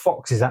think the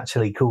fox is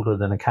actually cooler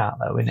than a cat,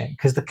 though, isn't it?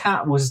 Because the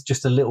cat was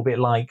just a little bit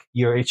like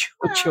you're a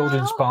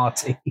children's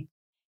party.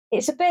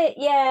 It's a bit,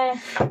 yeah.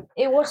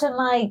 It wasn't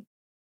like,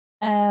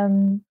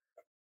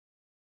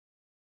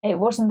 it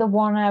wasn't the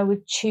one I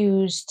would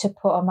choose to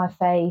put on my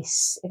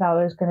face if I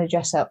was going to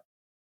dress up.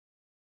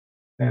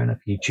 Fair enough.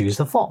 You choose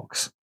the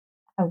fox.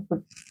 I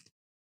would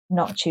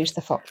not choose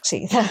the fox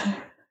either.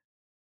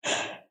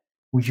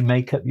 Would you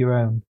make up your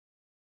own?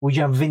 Would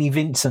you have Vinnie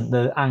Vincent,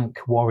 the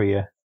Ankh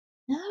warrior?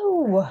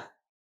 No.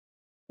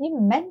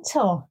 You're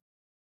mental.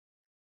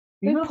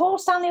 With Paul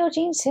Stanley or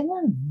Gene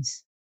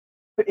Simmons.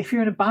 But if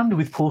you're in a band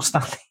with Paul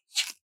Stanley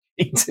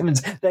and Gene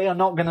Simmons, they are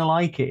not going to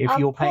like it if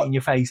you're painting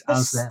your face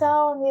as them. The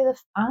star on the other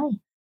eye.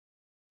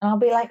 And I'll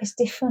be like, it's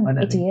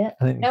different, idiot.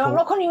 I'm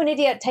not calling you an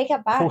idiot. Take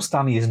it back. Paul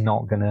Stanley is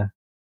not going to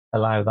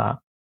allow that.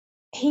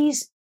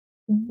 He's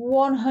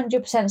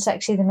 100%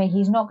 sexier than me.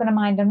 He's not going to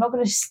mind. I'm not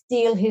going to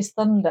steal his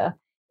thunder.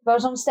 If I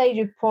was on stage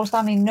with Paul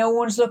Stanley, no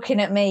one's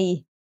looking at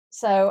me.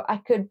 So I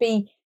could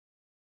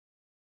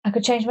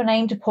change my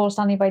name to Paul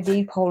Stanley by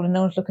Deepole and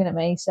no one's looking at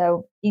me.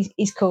 So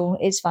he's cool.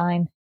 It's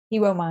fine. He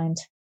won't mind.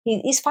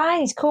 He's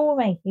fine. He's cool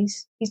with me.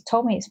 He's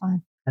told me it's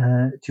fine.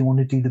 Do you want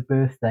to do the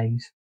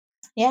birthdays?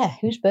 Yeah.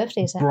 Whose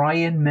birthday is it?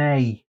 Brian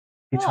May,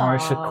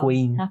 guitarist for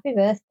Queen. Happy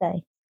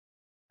birthday.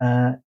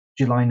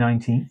 July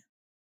 19th.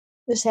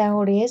 Let's see how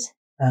old he is.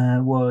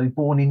 Well, he was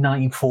born in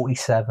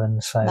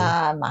 1947, so...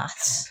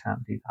 maths.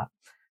 Can't do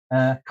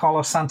that.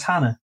 Carlos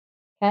Santana.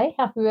 Okay,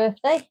 happy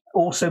birthday.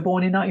 Also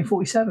born in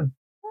 1947.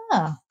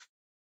 Oh.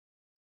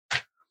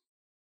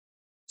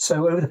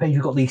 So over the page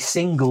we've got these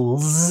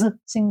singles.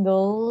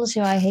 Singles,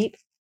 who I hate.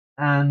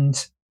 And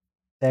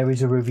there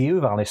is a review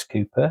of Alice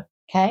Cooper.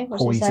 Okay,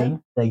 what's Poison. it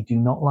say? They do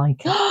not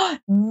like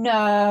it.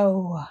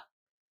 No.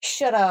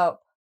 Shut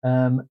up.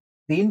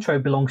 The intro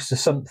belongs to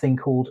something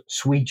called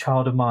Sweet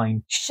Child of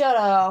Mine. Shut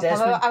up.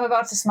 I'm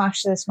about to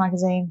smash this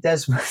magazine.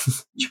 Desmond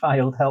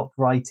Child helped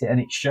write it, and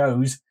it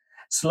shows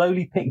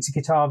slowly picked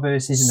guitar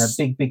verses and a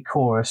big, big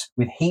chorus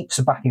with heaps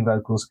of backing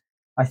vocals.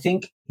 I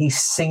think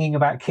he's singing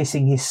about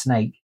kissing his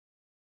snake.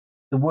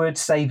 The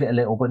words save it a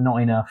little, but not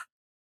enough.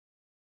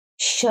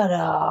 Shut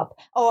up.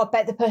 Oh, I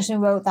bet the person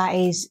who wrote that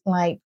is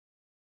like...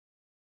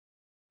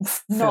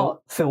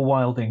 Phil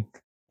Wilding.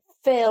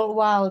 Phil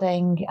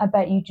Wilding. I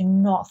bet you do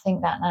not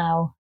think that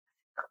now.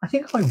 I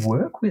think I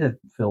work with a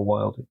Phil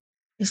Wilding.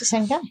 Is it the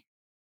same guy?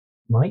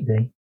 Might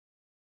be.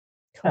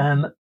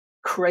 Cool.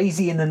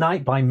 Crazy in the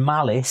Night by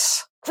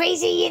Malice.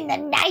 Crazy in the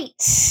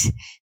Night.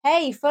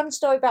 Hey, fun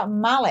story about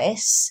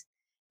Malice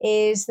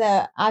is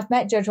that I've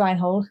met Judge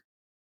Reinhold,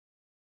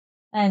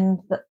 and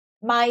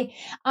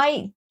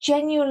I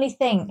genuinely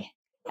think,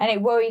 and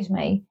it worries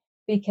me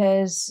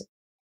because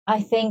I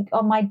think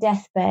on my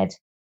deathbed,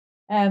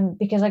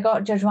 because I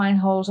got Judge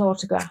Reinhold's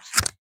autograph,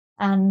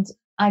 and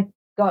I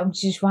got him to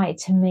just write it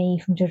to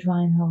me from Judge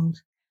Reinhold,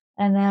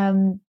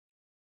 and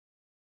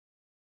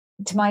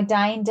to my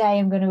dying day,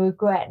 I'm going to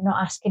regret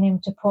not asking him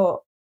to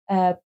put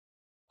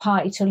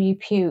 "Party Till You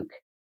Puke,"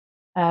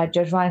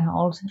 Judge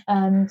Reinhold,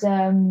 and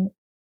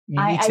you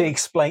need to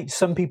explain.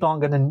 Some people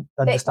aren't going to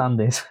understand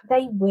this.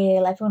 They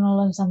will. Everyone will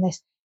understand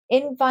this.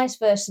 In Vice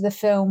Versa, the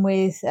film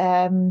with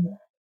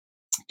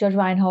Judge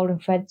Reinhold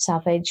and Fred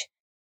Savage,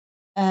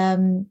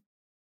 you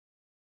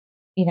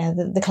know,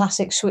 the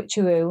classic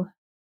switcheroo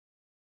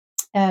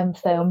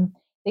film,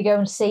 they go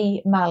and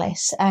see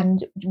Malice,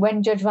 and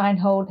when Judge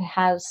Reinhold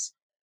has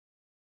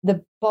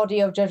the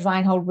body of Judge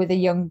Reinhold with a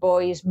young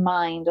boy's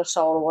mind or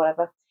soul or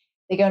whatever,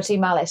 they go and see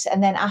Malice,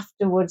 and then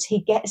afterwards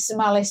he gets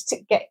Malice to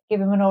give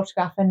him an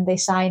autograph, and they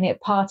sign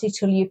it, "Party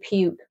Till You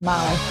Puke,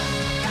 Malice."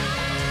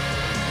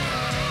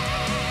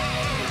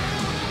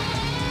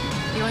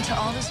 You went to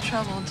all this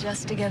trouble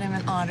just to get him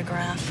an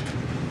autograph.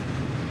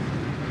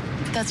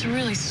 That's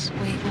really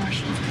sweet,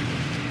 Marshall.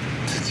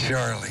 To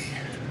Charlie,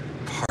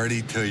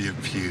 party till you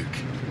puke.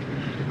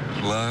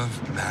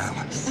 Love,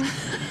 Malice.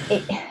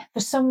 For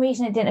some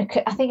reason, it didn't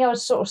occur. I think I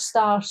was sort of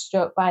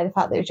starstruck by the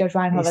fact that it was Judge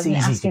Reinhold. It's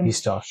easy to be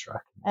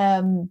starstruck.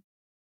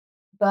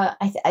 But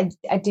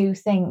I do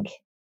think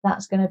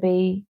that's going to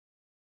be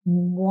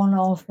one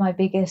of my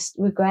biggest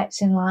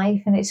regrets in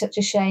life, and it's such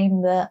a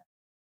shame that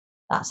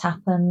that's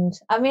happened.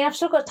 I mean, I've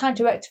still got time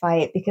to rectify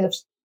it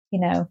because,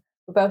 we're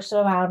both still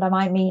around. I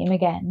might meet him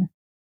again,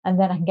 and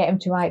then I can get him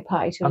to write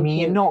Party Till I mean, You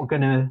you're Puke. not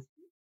going to,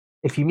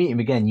 if you meet him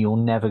again, you're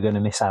never going to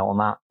miss out on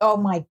that. Oh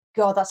my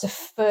God, that's the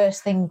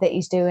first thing that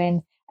he's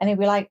doing. And he'll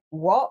be like,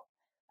 what?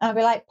 And I'll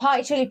be like,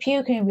 Party Till You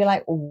Puke. And he'll be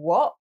like,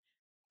 what?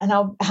 And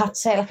I'll have to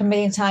say it like a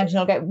million times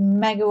and it'll get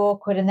mega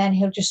awkward. And then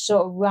he'll just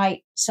sort of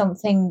write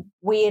something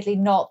weirdly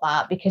not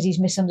that because he's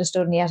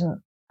misunderstood and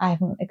I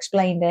haven't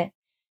explained it.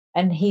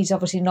 And he's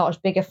obviously not as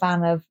big a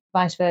fan of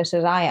Vice Versa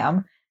as I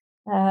am.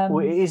 Well,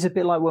 it is a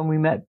bit like when we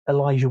met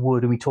Elijah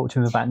Wood and we talked to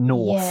him about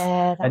North.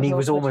 Yeah, and he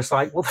was awkward. almost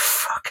like, what the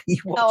fuck are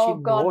you watching Oh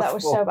God, North that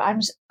was for? so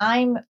bad.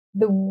 I'm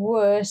the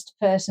worst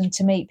person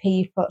to meet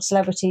people,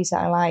 celebrities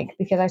that I like,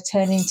 because I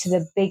turn into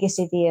the biggest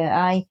idiot.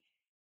 I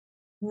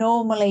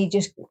normally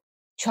just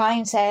try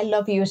and say I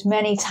love you as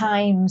many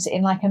times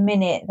in like a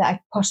minute that I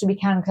possibly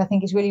can, because I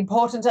think it's really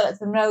important to let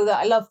them know that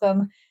I love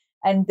them.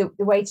 And the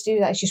way to do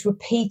that is just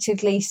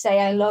repeatedly say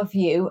I love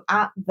you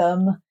at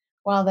them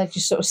while they're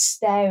just sort of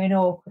staring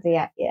awkwardly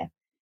at you.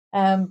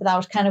 But that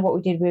was kind of what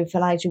we did with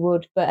Elijah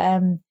Wood. But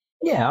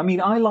yeah, I mean,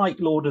 I like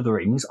Lord of the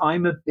Rings.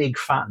 I'm a big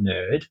fat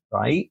nerd,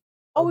 right?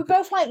 we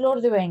both like Lord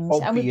of the Rings,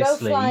 Obviously, and we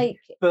both like.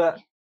 But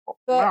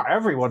not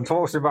everyone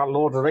talks about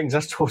Lord of the Rings.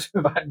 Let's talk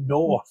about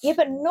North. Yeah,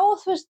 but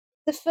North was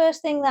the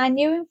first thing that I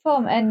knew him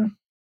from, and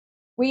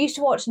we used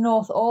to watch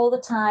North all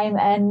the time,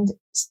 and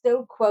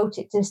still quote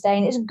it to this day.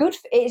 And it's a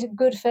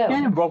good film.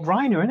 Yeah, Rob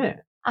Reiner, isn't it?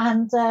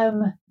 And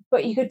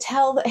but you could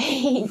tell that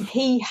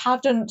he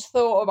hadn't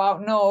thought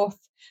about North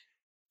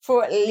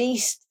for at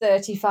least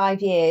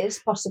 35 years,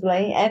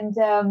 possibly, and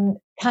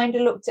kind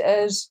of looked at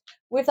us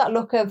with that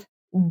look of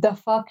the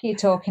fuck are you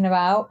talking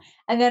about?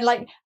 And then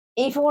like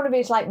even one of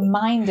his like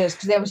minders,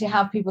 because they obviously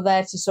have people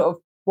there to sort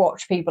of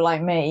watch people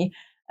like me,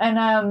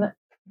 and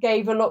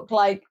gave a look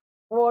like,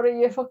 what are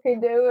you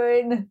fucking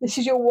doing? This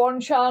is your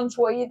one chance.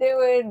 What are you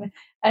doing?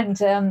 And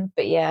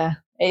but yeah,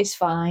 it's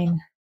fine.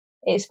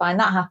 It's fine.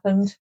 That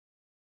happened.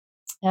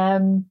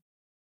 So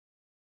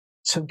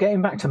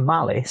getting back to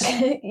Malice,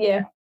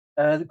 Yeah.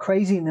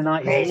 Crazy in the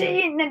Night.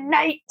 Crazy in the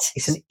Night.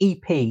 It's an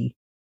EP,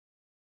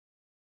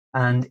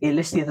 and it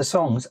lists the other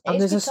songs. And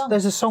It is a good song.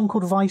 there's a song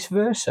called Vice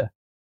Versa.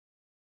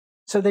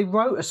 So they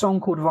wrote a song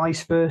called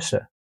Vice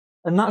Versa,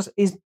 and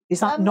is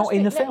that not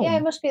in the film? Yeah,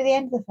 it must be at the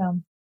end of the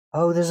film.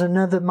 Oh, there's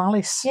another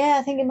Malice. Yeah,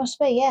 I think it must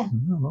be. Yeah.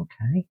 Oh,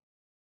 okay.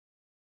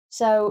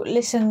 So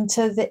listen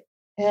to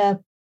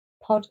the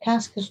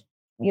podcast because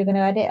you're going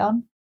to edit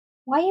on.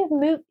 Why you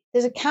move?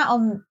 There's a cat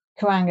on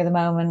Kerrang at the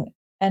moment,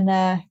 and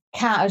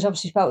cat is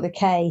obviously spelled with a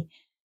K,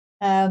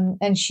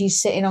 and she's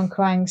sitting on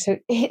Kerrang, so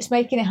it's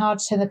making it hard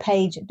to turn the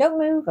page. Don't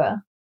move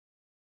her.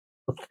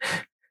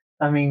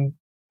 I mean,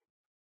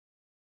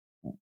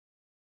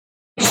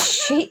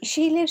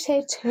 she lives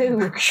here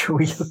too. should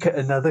we look at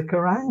another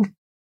Kerrang?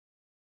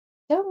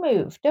 Don't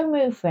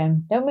move for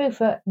him. Don't move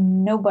for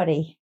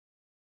nobody.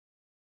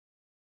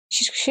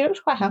 She looks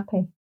quite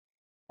happy.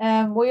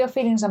 What are your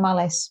feelings on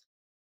Malice?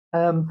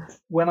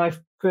 When I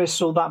first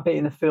saw that bit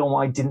in the film,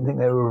 I didn't think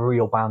they were a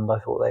real band. I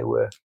thought they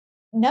were.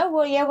 No,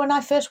 well, yeah, when I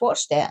first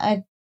watched it,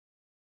 I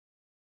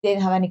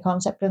didn't have any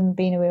concept of them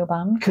being a real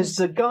band. Because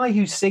the guy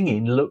who's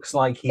singing looks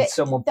like he's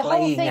someone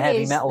playing a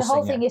heavy metal The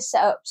whole singer. thing is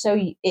set up so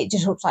it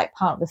just looks like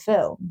part of the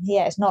film.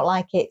 Yeah, it's not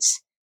like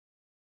it's...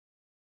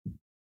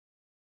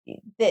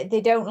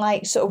 They don't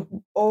like sort of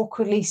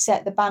awkwardly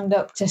set the band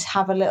up to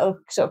have a little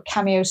sort of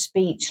cameo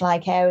speech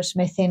like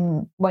Aerosmith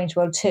in Wayne's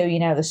World 2. You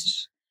know,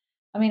 this.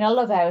 I mean, I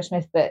love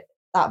Aerosmith, but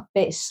that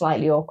bit's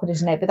slightly awkward,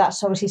 isn't it? But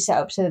that's obviously set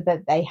up so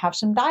that they have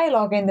some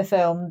dialogue in the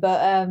film.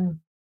 But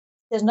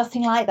there's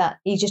nothing like that.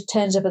 He just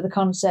turns up at the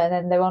concert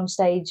and they're on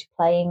stage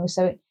playing.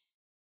 So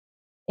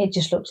it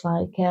just looks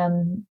like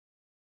not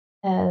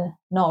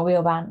a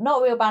real band.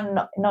 Not a real band,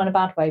 not in a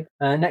bad way.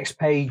 Next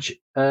page.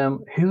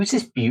 Who is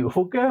this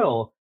beautiful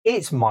girl?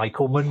 It's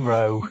Michael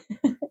Monroe.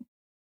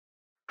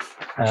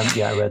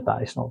 Yeah, I read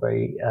that. It's not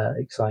very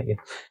exciting.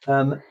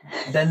 Then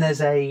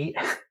there's a...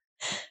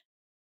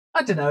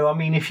 I don't know. I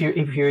mean, if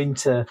you're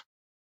into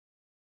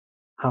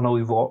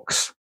Hanoi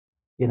Rocks,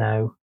 you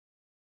know.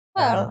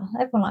 Well,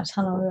 everyone likes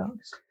Hanoi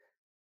Rocks.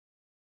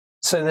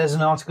 So there's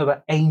an article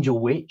about Angel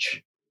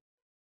Witch,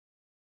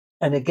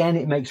 and again,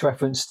 it makes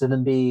reference to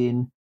them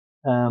being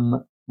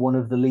one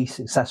of the least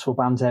successful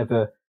bands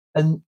ever.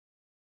 And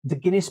the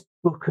Guinness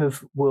Book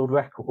of World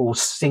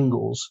Records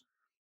singles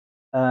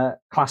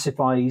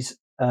classifies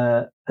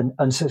an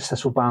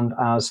unsuccessful band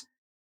as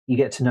you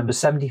get to number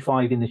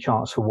 75 in the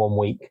charts for 1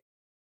 week.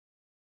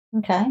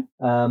 Okay.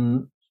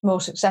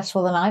 More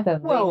successful than I've ever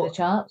been in the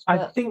charts. I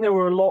think there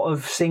were a lot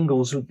of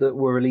singles that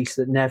were released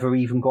that never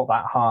even got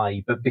that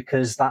high, but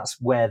because that's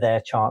where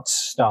their charts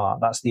start,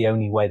 that's the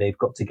only way they've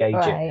got to gauge it.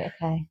 Right,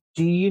 okay.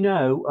 Do you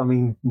know, I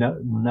mean,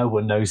 no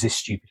one knows this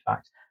stupid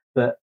fact,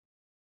 but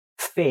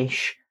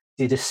Fish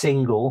did a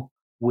single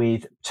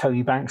with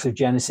Tony Banks of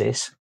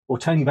Genesis Well,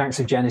 Tony Banks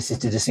of Genesis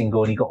did a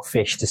single and he got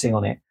Fish to sing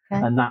on it.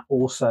 Okay. And that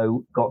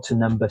also got to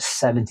number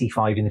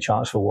 75 in the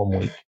charts for 1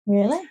 week.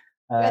 Really?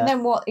 And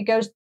then what? It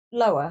goes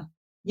lower?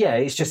 Yeah,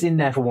 it's just in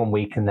there for 1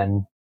 week and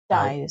then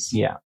Dies.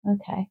 Yeah.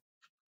 Okay.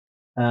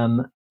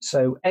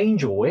 So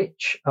Angel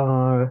Witch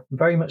are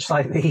very much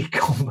like the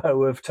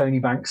combo of Tony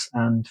Banks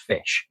and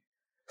Fish.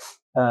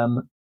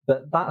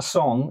 But that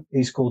song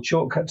is called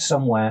Shortcut to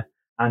Somewhere,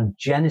 and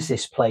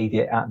Genesis played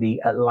it at the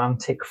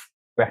Atlantic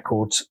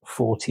Records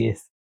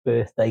 40th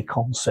birthday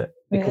concert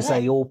because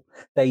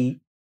they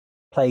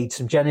played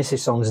some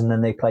Genesis songs and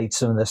then they played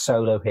some of the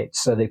solo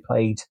hits. So they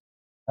played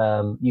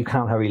You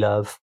Can't Hurry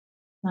Love.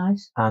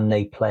 Nice. And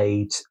they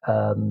played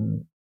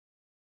All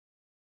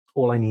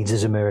I Need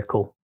Is a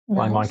Miracle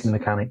by Mike and the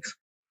Mechanics.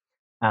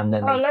 And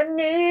then All I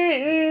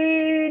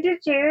need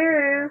is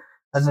you.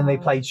 And then they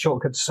played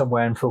Shortcut to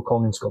Somewhere, and Phil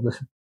Collins got the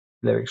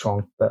lyrics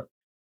wrong. But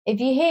if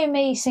you hear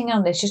me sing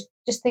on this, just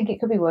think it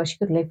could be worse. You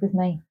could live with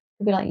me. It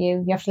could be like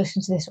you. You have to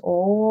listen to this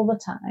all the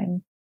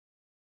time.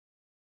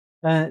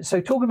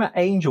 So talking about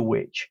Angel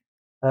Witch,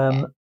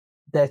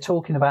 they're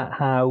talking about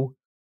how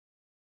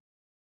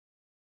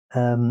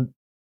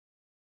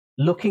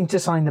looking to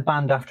sign the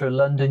band after a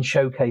London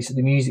showcase at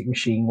the Music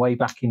Machine way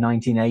back in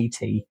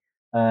 1980.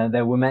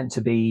 There were meant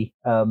to be,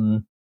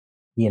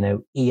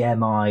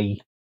 EMI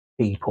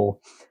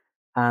people,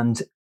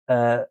 and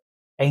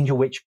Angel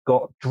Witch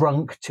got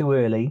drunk too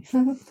early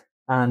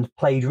and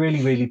played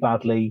really, really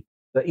badly.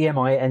 But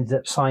EMI ended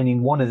up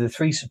signing one of the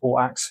 3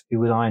 support acts, who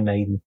was Iron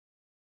Maiden.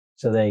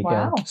 So there you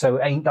go. So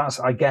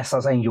I guess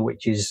that's Angel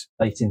Witch's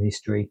late in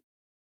history.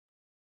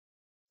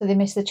 So they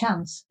missed the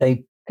chance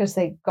because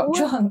they got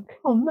drunk.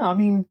 Oh no, I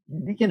mean,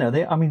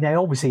 they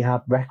obviously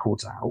had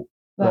records out.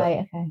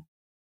 Right. Okay.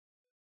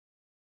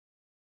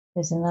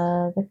 There's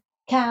another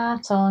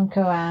cat on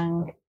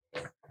Kerrang.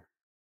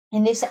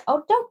 And they said,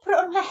 "Oh, don't put it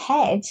on her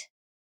head."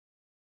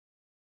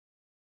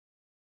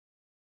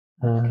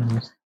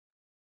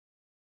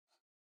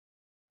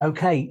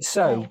 Okay,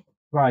 so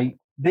right,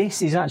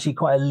 this is actually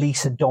quite a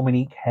Lisa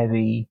Dominique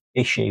heavy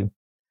issue.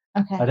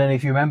 Okay. I don't know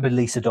if you remember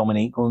Lisa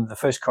Dominique. One of the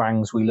first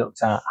Kerrangs we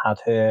looked at had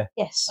her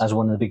as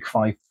one of the big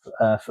 5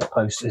 foot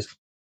posters.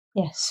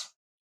 Yes.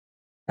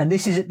 And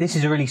this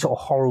is a really sort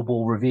of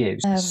horrible review.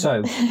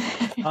 So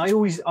I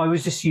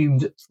always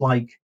assumed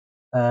like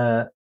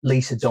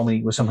Lisa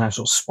Dominique was somehow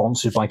sort of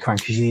sponsored by Kerrang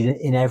because she's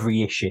in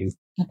every issue,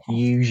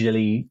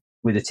 usually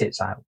with the tits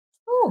out.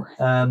 Oh.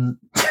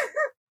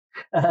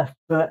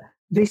 But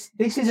this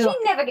is she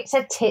never gets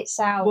her tits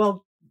out.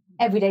 Well,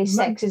 everyday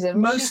sexism.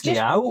 Mostly She's just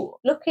out.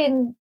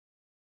 Looking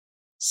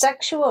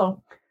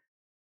sexual.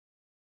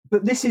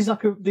 But this is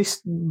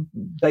this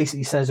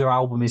basically says her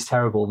album is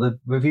terrible. The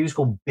review is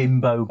called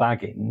Bimbo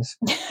Baggins.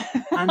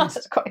 And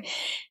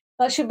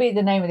that should be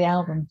the name of the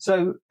album.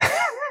 So,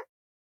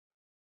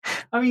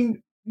 I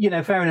mean,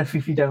 fair enough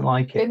if you don't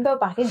like it. Bimbo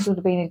Baggins would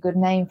have been a good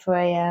name for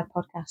a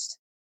podcast.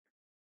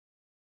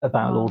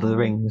 About Lord of the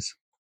Rings?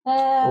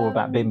 Or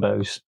about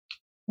bimbos?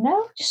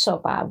 No, just sort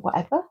of about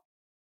whatever.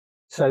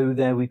 So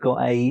there we've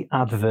got a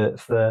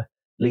advert for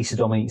Lisa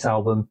Dominique's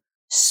album.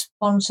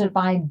 Sponsored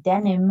by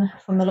Denim,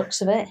 from the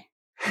looks of it.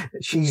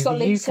 She's the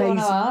UK's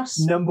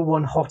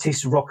 #1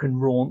 hottest rock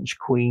and raunch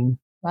queen.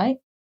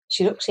 Right.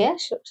 She looks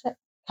it.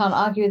 Can't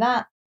argue with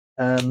that.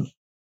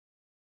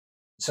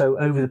 So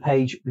over the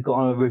page, we've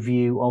got a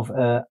review of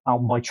an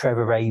album by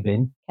Trevor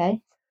Rabin.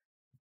 Okay.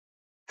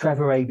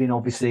 Trevor Rabin,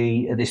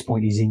 obviously, at this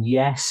point, is in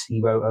Yes.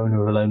 He wrote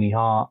Owner of a Lonely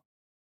Heart.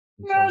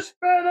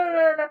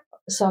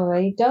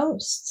 Sorry,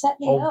 don't set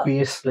me up.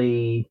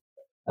 Obviously,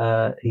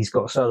 he's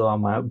got a solo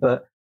album out,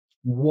 but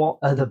what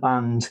other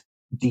band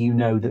do you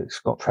know that's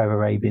got Trevor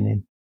Rabin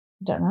in?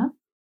 I don't know.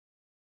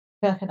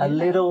 A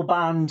little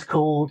band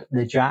called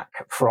the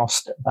Jack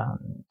Frost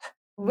Band.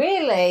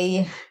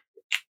 Really?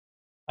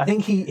 I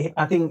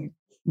think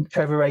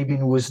Trevor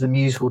Rabin was the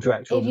musical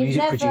director or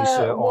music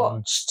producer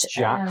on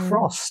Jack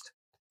Frost.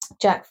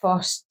 Jack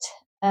Frost.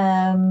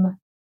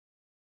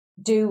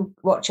 Do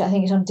watch it. I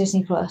think it's on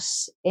Disney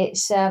Plus.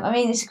 It's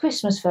it's a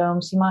Christmas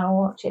film, so you might not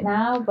watch it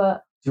now,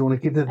 but do you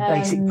want to give the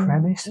basic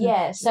premise?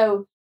 Yeah,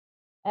 so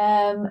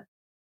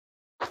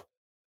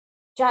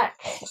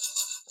Jack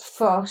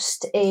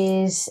Frost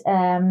is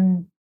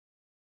why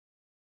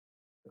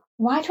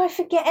do I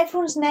forget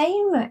everyone's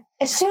name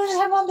as soon as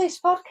I'm on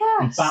this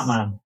podcast? He's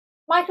Batman.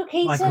 Michael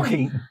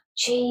Keaton.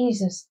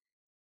 Jesus.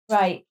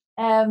 Right.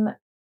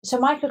 So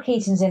Michael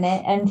Keaton's in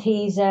it, and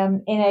he's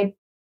in a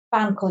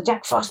band called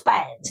Jack Frost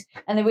Band,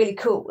 and they're really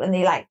cool, and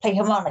they like play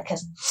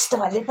harmonicas and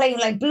stuff. They're playing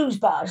like blues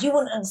bars. You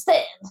wouldn't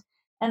understand.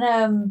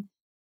 And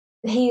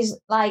he's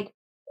like,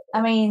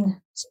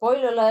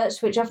 spoiler alert,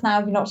 switch off now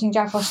if you're not seeing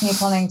Jack Frost and you're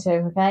planning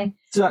to, okay?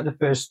 It's like the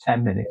first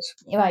 10 minutes.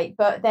 Right,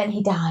 but then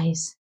he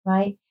dies,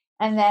 right?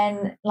 And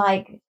then,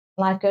 like,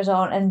 life goes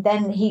on, and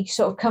then he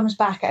sort of comes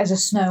back as a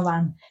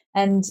snowman.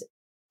 And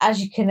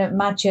as you can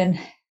imagine,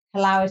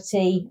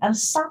 hilarity and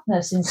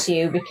sadness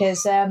ensue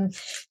because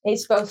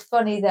it's both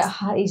funny that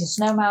he's a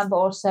snowman,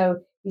 but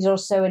he's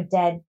also a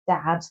dead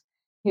dad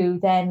who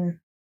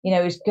then,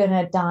 is going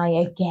to die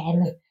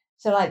again.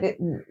 So like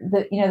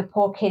the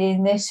poor kid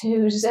in this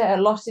who's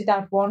lost his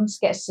dad once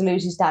gets to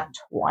lose his dad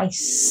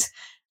twice.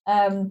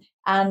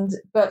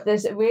 But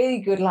there's a really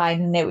good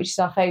line in it, which is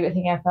our favourite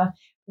thing ever,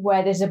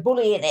 where there's a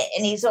bully in it,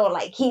 and he's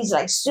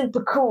like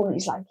super cool.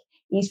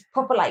 He's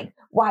proper like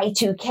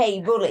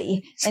Y2K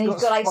bully, and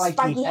he's got like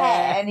spiky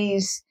hair, and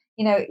he's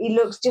he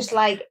looks just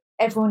like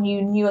everyone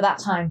you knew at that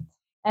time.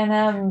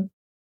 And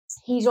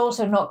he's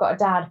also not got a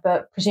dad,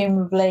 but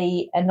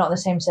presumably not the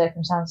same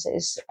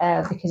circumstances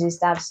because his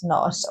dad's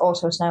not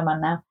also a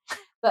snowman now.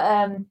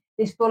 But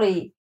this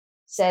bully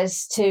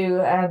says to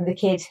the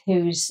kid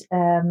who's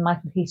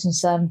Michael Keaton's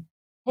son,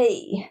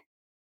 "Hey,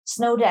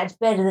 snow dad's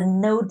better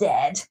than no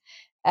dad,"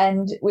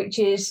 and which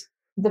is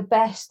the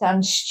best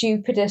and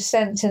stupidest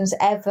sentence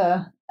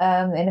ever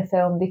in a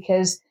film,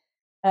 because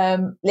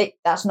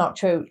that's not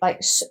true.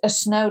 Like a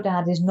snow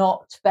dad is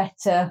not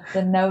better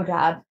than no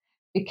dad,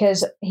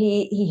 because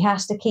he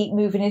has to keep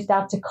moving his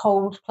dad to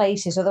cold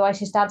places, otherwise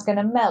his dad's going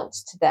to melt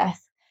to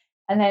death.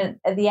 And then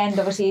at the end,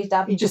 obviously, his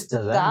dad just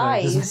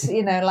dies.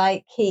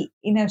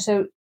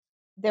 So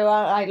there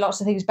are like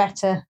lots of things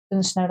better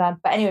than Snow Dad.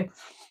 But anyway,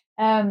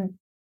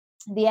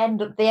 the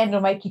end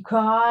will make you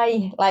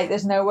cry. Like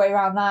there's no way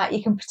around that.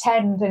 You can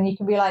pretend and you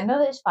can be like, no,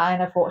 that's fine.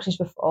 I've watched this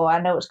before.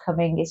 I know it's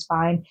coming. It's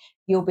fine.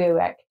 You'll be a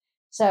wreck.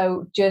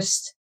 So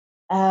just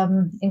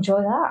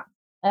enjoy that.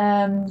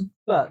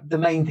 But the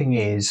main thing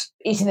is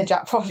eating the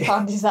Jack Frost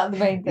band. Is that the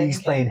main thing?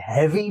 He's playing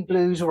heavy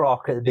blues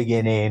rock at the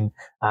beginning,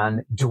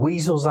 and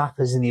Dweezil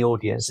Zappa's in the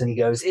audience, and he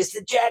goes, "It's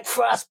the Jack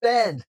Frost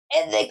band,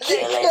 and they're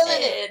killing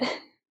it."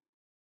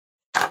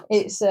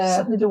 It's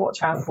something to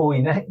watch out for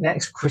your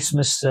next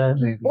Christmas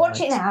movie. Watch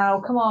it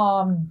now. Come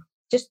on,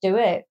 just do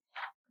it.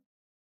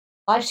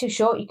 Life's too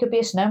short. You could be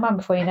a snowman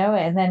before you know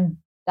it, and then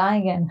die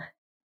again.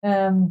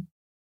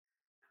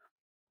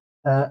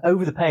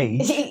 Over the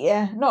page.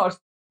 Yeah, not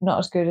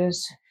as good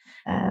as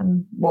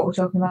what we're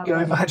talking about.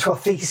 Going back to our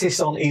thesis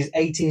on is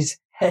 80s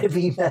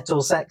heavy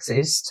metal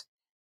sexist.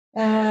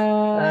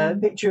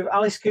 Picture of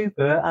Alice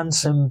Cooper and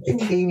some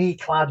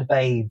bikini-clad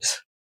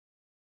babes.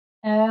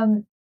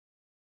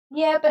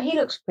 Yeah, but he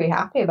looks pretty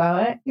happy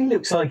about it. He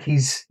looks like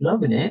he's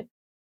loving it.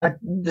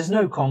 There's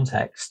no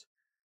context.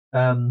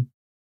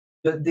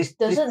 But this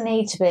doesn't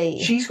need to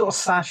be. She's got a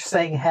sash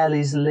saying "Hell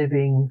is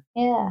living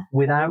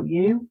without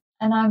you,"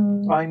 and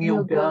I'm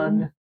your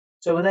gun.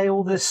 So are they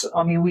all this?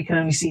 I mean, we can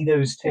only see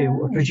those two.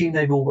 Yeah. I presume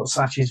they've all got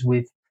sashes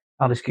with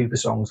Alice Cooper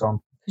songs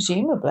on.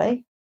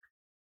 Presumably.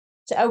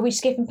 So are we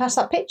skipping past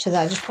that picture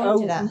that I just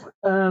pointed at?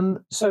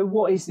 So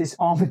what is this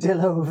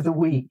armadillo of the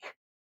week?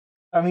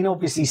 I mean,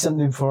 obviously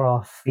something for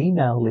our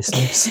female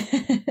listeners.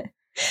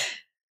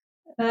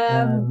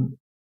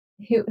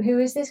 Who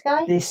is this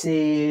guy? This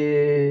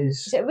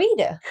is it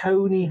Reader?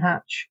 Coney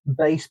Hatch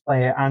bass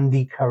player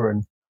Andy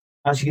Curran.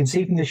 As you can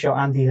see from the shot,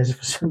 Andy has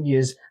for some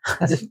years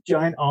had a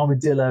giant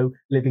armadillo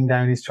living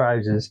down his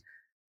trousers.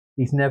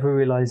 He's never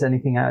realised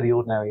anything out of the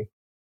ordinary.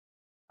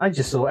 I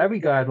just thought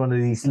every guy had one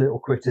of these little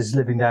critters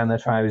living down their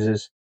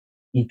trousers.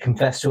 He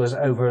confessed to us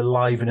over a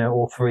livener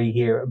or three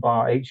here at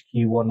Bar HQ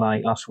one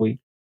night last week.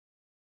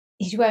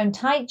 He's wearing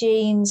tight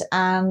jeans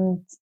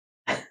and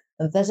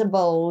there's a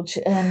bulge,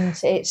 and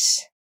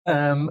it's...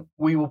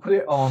 we will put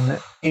it on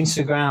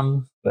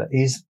Instagram, but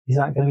is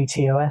that going to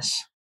be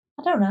TOS?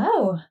 I don't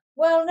know.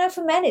 Well, no,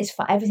 for men it's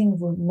fine. Everything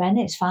with men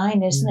it's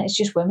fine, isn't it? It's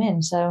just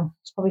women, so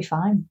it's probably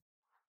fine.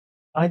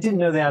 I didn't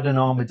know they had an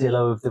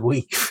Armadillo of the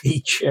Week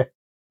feature.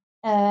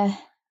 I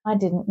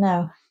didn't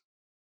know.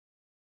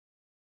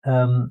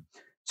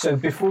 So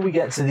before we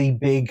get to the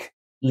big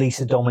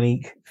Lisa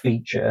Dominique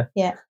feature,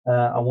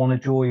 I want to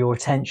draw your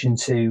attention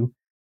to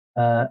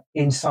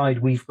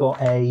inside we've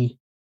got a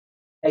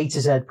to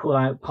Z Pull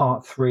Out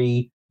Part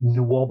 3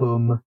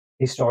 Nwabum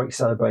historic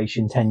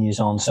celebration 10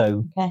 years on.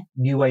 So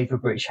new wave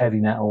of British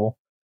heavy metal,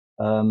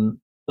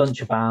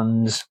 bunch of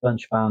bands.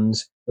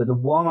 But the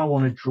one I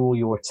want to draw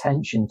your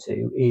attention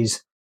to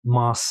is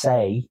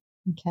Marseille.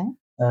 Okay.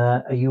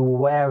 Are you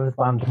aware of the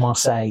band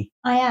Marseille?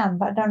 I am,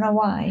 but I don't know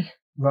why.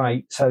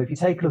 Right. So if you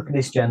take a look at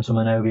this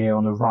gentleman over here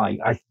on the right,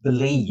 I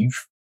believe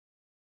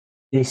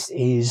this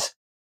is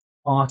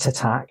Art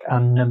Attack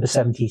and number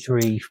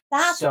 73.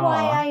 That's star,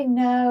 why I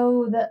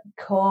know that,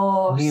 of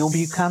course. Neil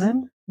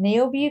Buchanan.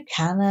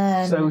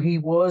 So he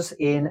was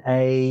in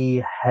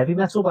a heavy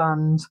metal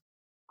band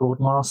called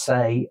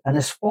Marseille. And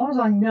as far as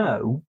I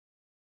know,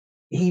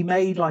 he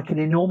made like an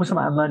enormous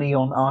amount of money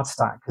on Art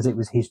Attack because it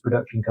was his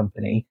production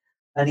company.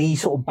 And he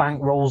sort of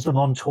bankrolls them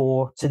on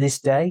tour to this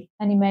day.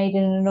 And he made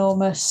an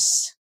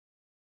enormous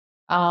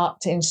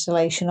art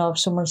installation of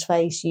someone's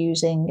face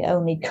using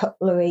only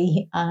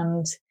cutlery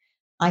and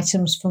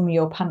items from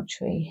your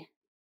pantry.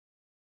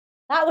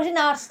 That was an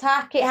Art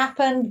Attack. It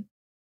happened.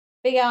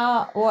 Big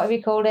art. What have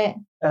you called it?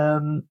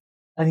 And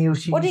he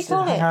was used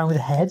to hang around with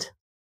a head.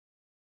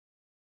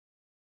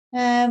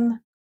 It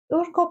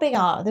wasn't called Big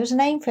Art. There was a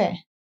name for it.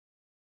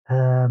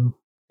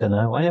 Don't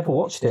know. I never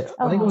watched it.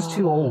 I think I was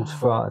too old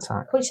for Art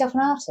Attack. Call yourself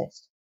an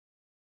artist.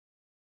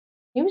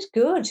 He was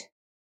good.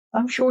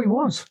 I'm sure he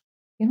was.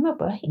 Give him a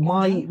break.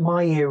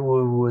 My era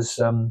was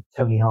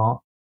Tony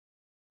Hart.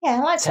 Yeah,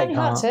 I like Take Tony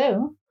Hart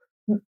too.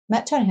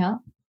 Met Tony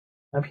Hart.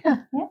 Have you?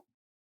 Yeah.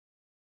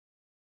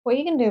 What are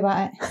you going to do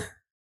about it?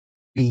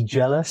 Be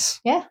jealous.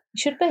 Yeah, you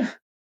should be.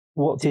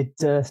 What did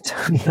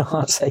Tony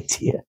Hart say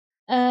to you?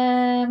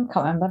 Can't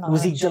remember. Not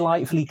Was he much.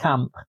 delightfully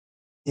camp?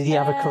 Did he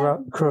have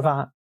a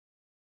cravat?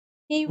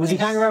 Was he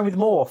hanging around with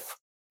Morph?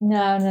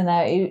 No.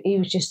 He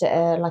was just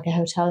at like a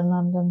hotel in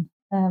London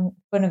for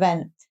an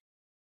event.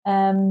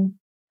 Can't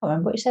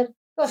remember what he said.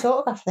 Got a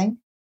autograph thing.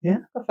 Yeah.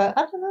 I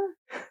don't know.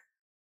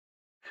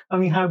 I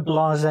mean, how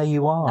blasé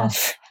you are.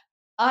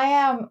 I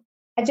am.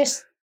 I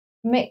just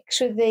mix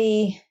with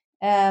the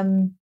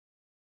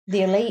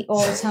elite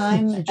all the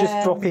time. You're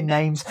just dropping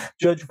names.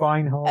 Judge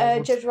Reinhold.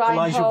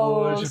 Elijah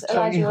Wood,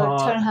 Tony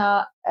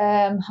Hart.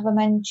 Have I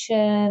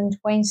mentioned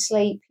Wayne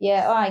Sleep?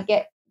 Yeah. All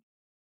right.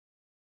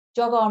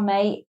 Jog on,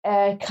 mate.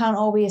 Can't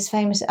all be as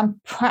famous. I'm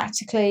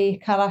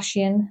practically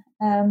Kardashian.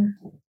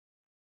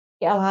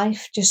 Get a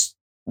life. Just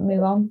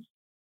move on.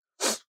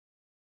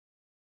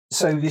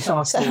 So this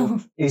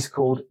article is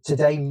called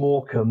Today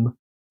Morecambe,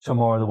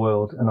 Tomorrow the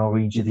World, and I'll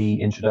read you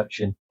the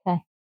introduction. Okay.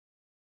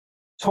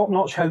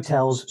 Top-notch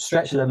hotels,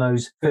 stretch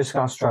limos,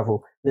 first-class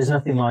travel. There's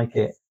nothing like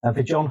it. And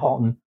for John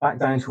Houghton, back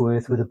down to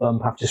earth with a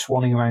bump after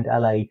swanning around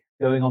LA,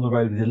 going on the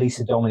road with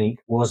Elisa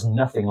Dominique was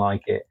nothing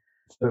like it.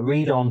 But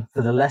read on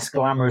for the less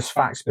glamorous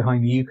facts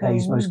behind the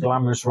UK's most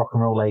glamorous rock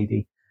and roll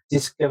lady.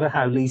 Discover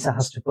how Lisa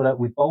has to put up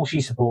with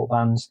bolshy support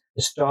bands,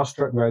 a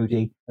starstruck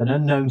roadie, an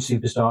unknown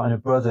superstar, and a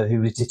brother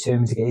who is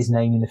determined to get his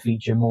name in the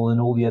feature more than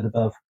all the other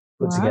above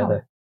put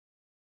together.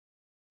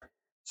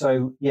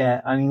 So, yeah,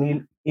 I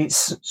mean,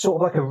 it's sort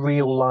of like a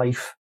real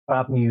life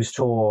Bad News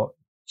tour.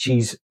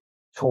 She's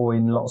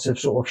touring lots of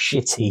sort of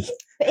shitty.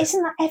 But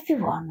isn't that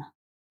everyone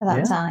at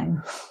that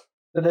time?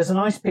 But there's a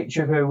nice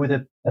picture of her with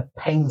a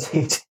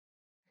painted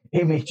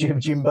image of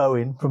Jim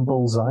Bowen from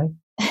Bullseye.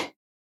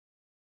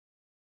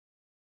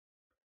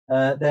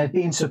 They're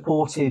being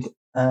supported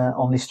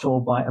on this tour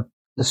by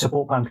the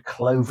support band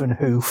Cloven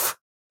Hoof.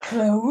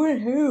 Cloven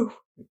Hoof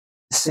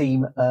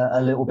seem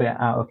a little bit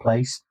out of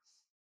place.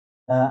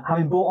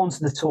 Having brought onto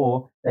the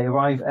tour, they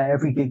arrive at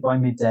every gig by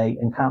midday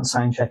and can't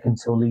sound check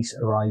until Lisa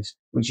arrives,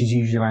 which is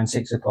usually around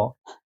 6 o'clock.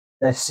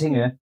 Their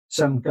singer,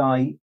 some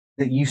guy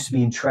that used to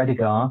be in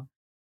Tredegar,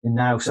 and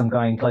now some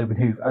guy in Cloven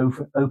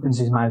Hoof, opens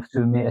his mouth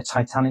to emit a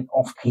Titanic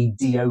off-key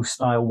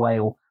Dio-style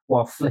wail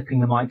while flipping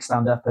the mic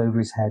stand up over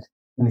his head.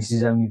 And this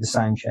is only the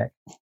sound check.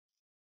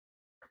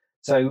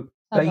 So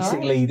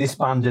basically, this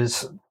band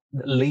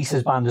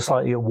Lisa's band is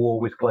slightly at war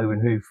with Cloven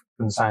Hoof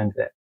from the sound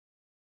of it.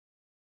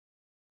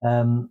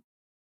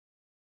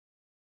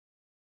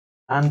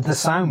 And the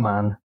sound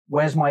man,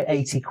 where's my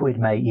 80 quid,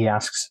 mate? He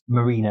asks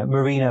Marino.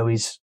 Marino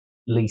is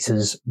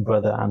Lisa's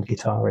brother and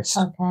guitarist.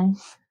 Okay.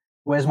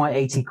 Where's my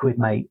 80 quid,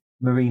 mate?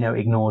 Marino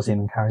ignores him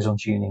and carries on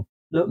tuning.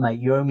 Look, mate,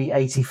 you owe me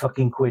 80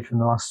 fucking quid from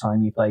the last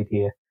time you played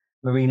here.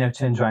 Marino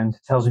turns around,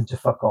 tells him to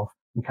fuck off,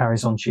 and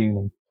carries on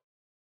tuning.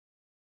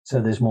 So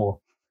there's more.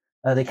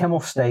 They come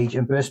off stage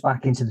and burst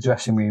back into the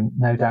dressing room,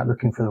 no doubt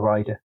looking for the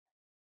rider.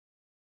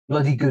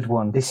 Bloody good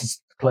one. This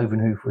is Cloven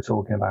Hoof we're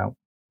talking about.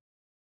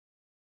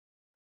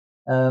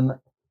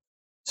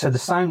 So the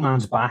sound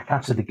man's back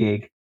after the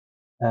gig,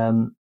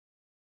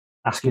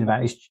 asking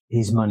about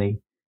his money.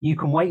 You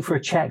can wait for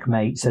a check,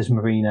 mate, says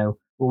Marino,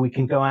 or we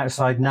can go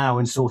outside now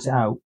and sort it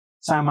out.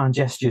 Soundman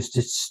gestures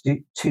to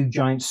two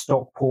giant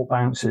Stockport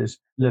bouncers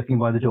lurking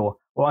by the door.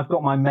 Well, I've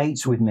got my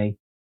mates with me.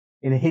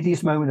 In a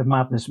hideous moment of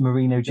madness,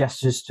 Marino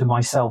gestures to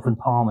myself and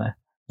Palmer.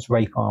 That's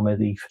Ray Palmer,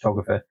 the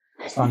photographer,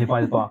 standing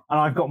by the bar. And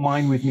I've got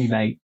mine with me,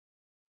 mate.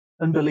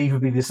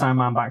 Unbelievably, the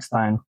soundman backs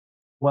down.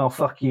 Well,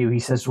 fuck you, he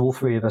says to all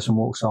three of us and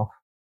walks off.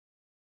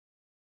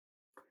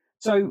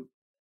 So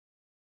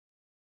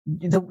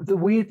the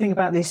weird thing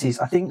about this is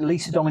I think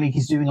Lisa Dominique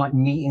is doing like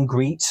meet and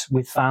greets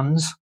with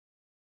fans.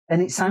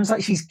 And it sounds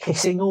like she's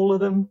kissing all of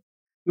them,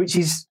 which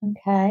is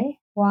okay.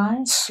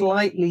 Why?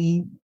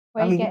 Slightly.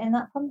 Where are you getting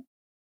that from?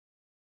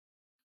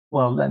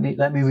 Well, let me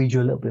read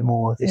you a little bit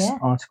more of this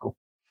article.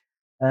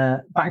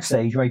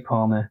 Backstage, Ray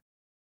Palmer,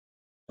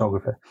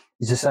 photographer,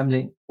 is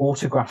assembling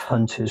autograph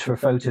hunters for a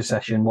photo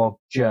session while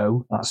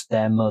Joe, that's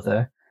their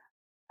mother,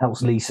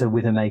 helps Lisa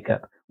with her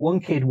makeup. One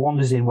kid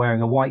wanders in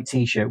wearing a white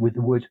T-shirt with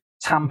the word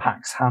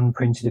Tampax hand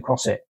printed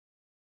across it.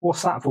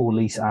 What's that for?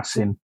 Lisa asks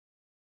him.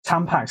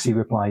 Tampax, he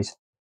replies.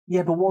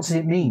 Yeah, but what does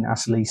it mean?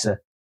 Asks Lisa.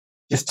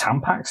 Just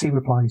Tampax, he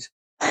replies.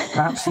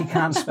 Perhaps he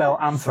can't spell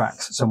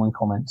anthrax, someone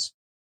comments.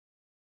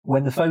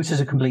 When the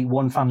photos are complete,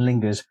 one fan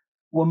lingers.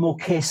 One more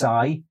kiss,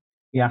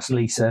 he asks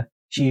Lisa.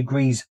 She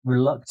agrees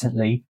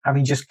reluctantly,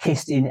 having just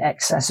kissed in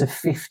excess of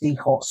 50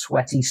 hot,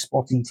 sweaty,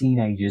 spotty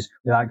teenagers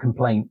without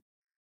complaint.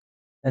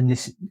 And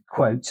this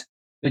quote,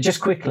 but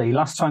just quickly,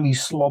 last time you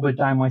slobbered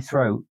down my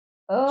throat.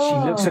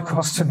 Oh. She looks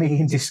across to me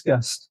in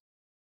disgust.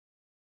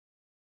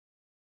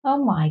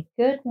 Oh my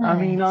goodness. I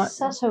mean,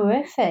 that's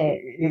horrific.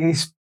 It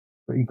is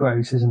pretty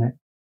gross, isn't it?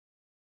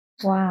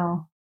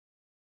 Wow.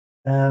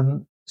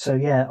 So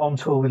yeah, on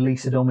tour with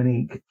Lisa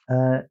Dominique.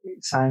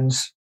 It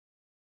sounds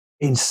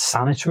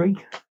insanitary.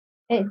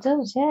 It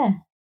does, yeah.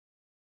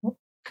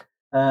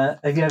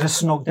 Have you ever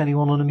snogged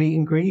anyone on a meet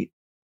and greet?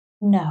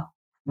 No.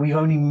 We've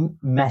only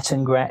met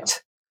and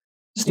Gret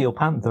Steel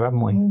Panther, haven't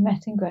we? We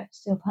met in Gret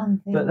Steel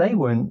Panther. But they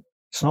weren't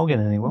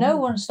snogging anyone. No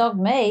one snogged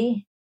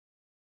me.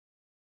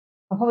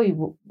 I probably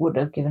would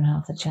have given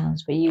half the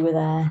chance, but you were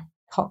there,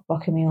 cock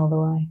blocking me all the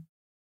way.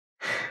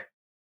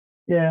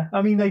 Yeah,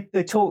 I mean,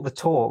 they talk the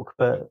talk,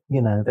 but,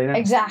 you know, they don't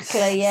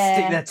Exactly, yeah.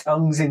 stick their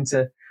tongues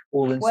into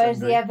all and Where's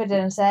sundry. the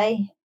evidence, eh?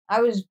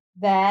 I was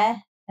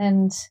there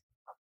and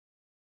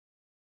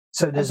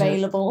So there's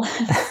available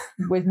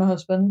with my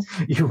husband.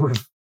 you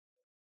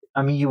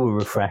were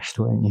refreshed,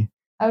 weren't you?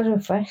 I was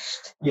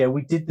refreshed. Yeah,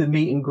 we did the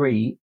meet and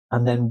greet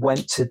and then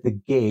went to the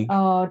gig.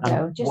 Oh, And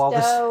don't. Just while the-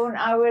 don't.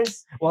 I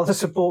was... While the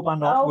support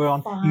band were on,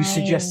 you fine.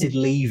 suggested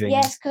leaving.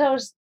 Yes,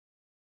 because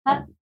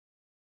I'd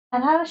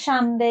had a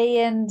shandy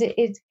and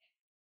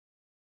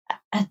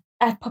I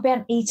probably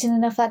hadn't eaten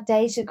enough that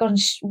day, so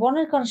one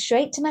had gone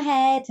straight to my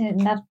head.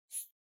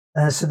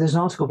 So there's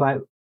an article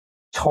about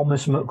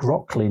Thomas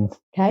McRocklin.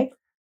 Okay.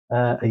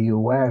 Are you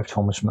aware of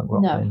Thomas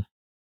McRocklin?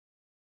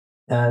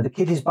 No. The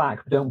kid is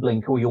back, but don't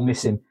blink or you'll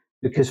miss him.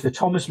 Because for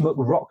Thomas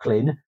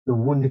McRocklin, the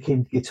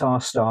wunderkind guitar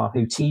star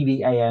who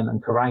TVAM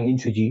and Kerrang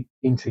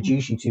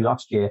introduced you to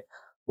last year,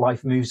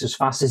 life moves as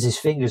fast as his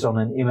fingers on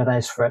an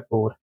Ibanez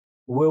fretboard.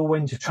 A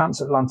whirlwind of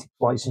transatlantic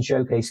flights and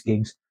showcase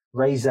gigs,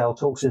 Ray Zell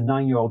talks to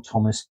 9-year-old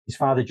Thomas, his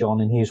father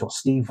John, and hears what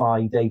Steve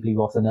Vai, Dave Lee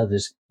Roth and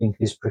others think of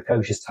his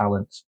precocious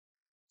talents.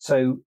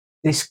 So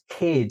this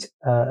kid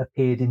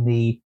appeared in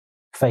the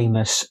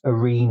famous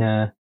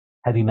Arena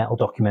heavy metal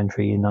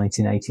documentary in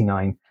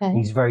 1989. Okay.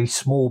 He's a very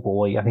small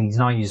boy. I think he's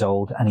 9 years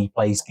old, and he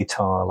plays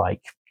guitar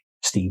like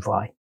Steve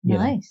Vai.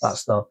 Nice.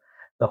 That's the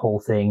whole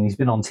thing. He's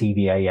been on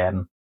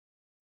TVAM.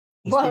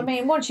 I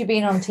mean, once you've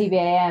been on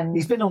TVAM...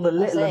 He's been on the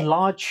Little and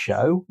Large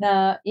show.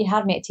 No, you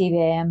had me at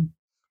TVAM.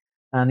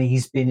 And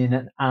he's been in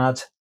an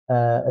ad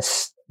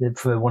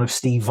for one of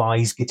Steve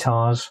Vai's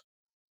guitars.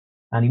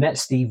 And he met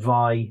Steve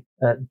Vai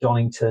at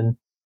Donington.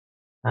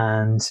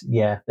 And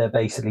yeah, they're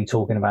basically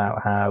talking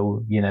about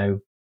how,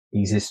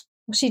 he's this...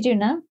 What's he doing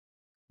now?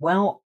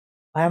 Well,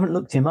 I haven't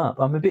looked him up.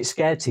 I'm a bit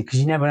scared to, because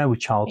you never know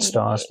with child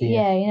stars, do you?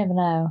 Yeah, you never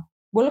know.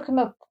 We'll look him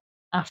up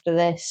after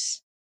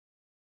this.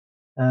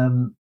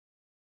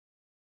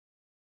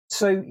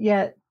 So,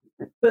 yeah,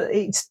 but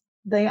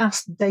they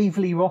asked Dave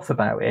Lee Roth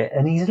about it,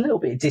 and he's a little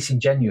bit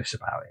disingenuous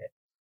about it.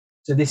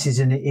 So this is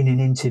in an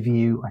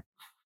interview, I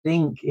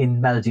think,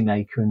 in Melody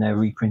Maker, and they're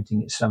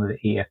reprinting some of it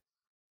here.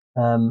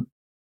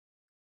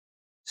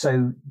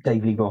 So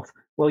Dave Lee Roth,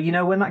 well,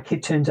 when that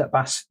kid turned up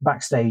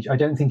backstage, I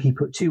don't think he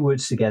put two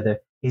words together.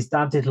 His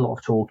dad did a lot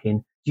of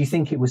talking. Do you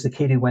think it was the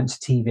kid who went to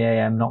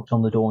TVAM, knocked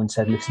on the door and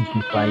said, listen to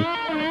me play?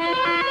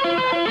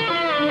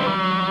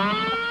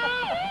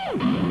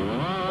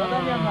 Well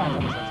done, young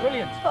man. That's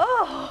brilliant.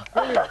 Oh!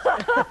 Brilliant.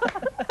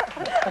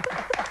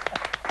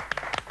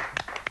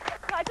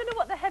 I don't know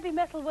what the heavy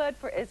metal word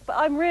for it is, but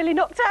I'm really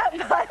knocked out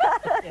by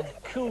that. Yeah,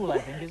 cool, I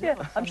think, is it? Yeah, Or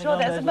I'm something sure along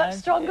there's a those much lines?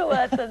 stronger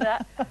word than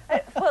that.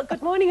 Well,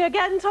 good morning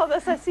again,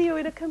 Thomas. I see you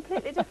in a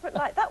completely different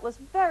light. That was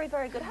very,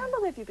 very good. How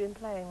long have you been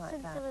playing like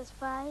Since that? I was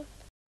 5.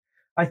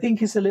 I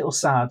think it's a little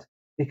sad,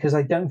 because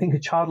I don't think a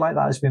child like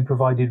that has been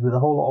provided with a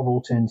whole lot of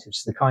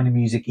alternatives to the kind of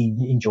music he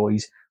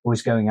enjoys or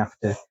is going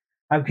after.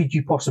 How could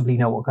you possibly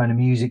know what kind of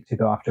music to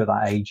go after at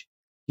that age?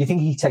 Do you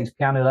think he takes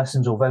piano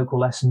lessons or vocal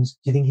lessons?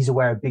 Do you think he's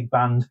aware of big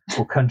band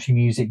or country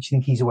music? Do you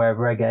think he's aware of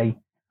reggae?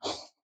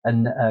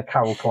 And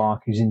Carol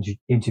Clark, who's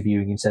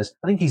interviewing him, says,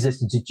 I think he's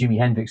listening to Jimi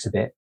Hendrix a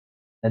bit.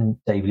 And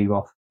Dave Lee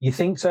Roth, you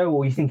think so?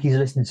 Or you think he's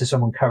listening to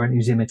someone current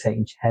who's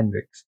imitating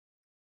Hendrix?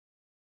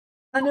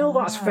 I know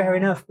that's fair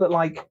enough, but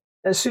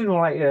sooner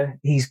or later,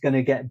 he's going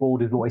to get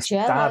bored with what his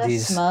dad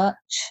is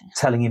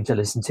telling him to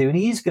listen to. And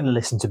he is going to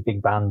listen to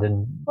big band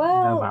and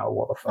no matter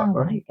what the fuck, oh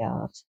right? my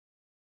God.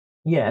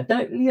 Yeah,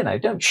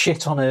 don't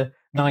shit on a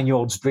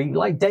 9-year-old's dream.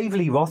 Like Dave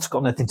Lee Roth's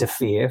got nothing to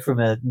fear from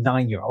a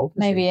 9-year-old.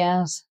 Maybe he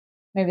has.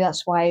 Maybe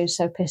that's why he was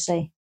so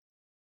pissy.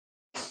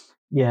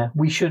 Yeah,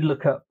 we should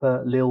look up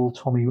Lil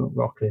Tommy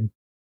McRocklin.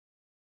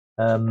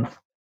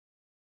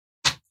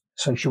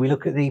 So should we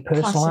look at the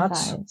personal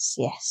ads? Classifieds,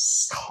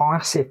 yes.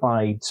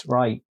 Classifieds,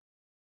 right.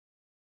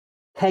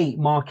 Kate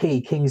Marquis,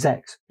 King's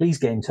X, please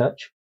get in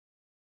touch.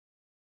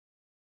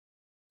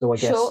 So I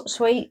guess... Short,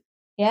 sweet,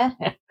 yeah.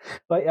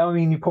 But I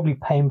mean, you probably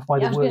pay him by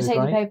the I was word, going to say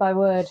right? you pay by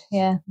word,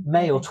 yeah.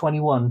 Male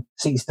 21,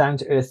 seeks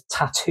down-to-earth,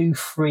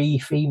 tattoo-free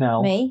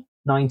female. Me?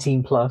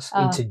 19 plus,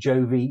 into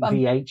Jovi,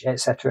 VH,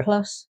 etc.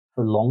 Plus.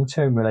 For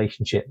long-term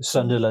relationship,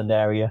 Sunderland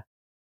area.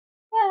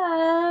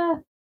 Yeah.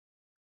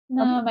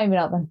 No, maybe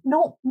not then.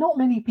 Not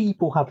many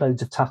people have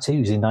loads of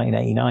tattoos in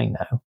 1989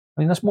 now. I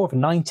mean, that's more of a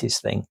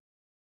 90s thing.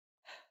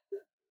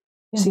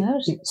 Who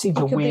knows? It seems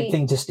a weird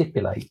thing to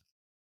stipulate.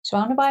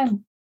 Surrounded by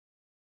him.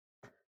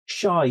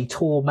 Shy,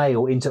 tall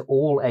male into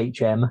all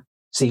HM,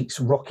 seeks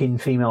rocking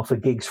female for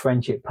gigs,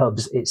 friendship,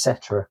 pubs,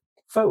 etc.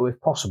 Photo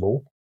if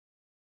possible.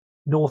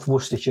 North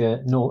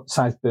Worcestershire,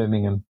 South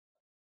Birmingham.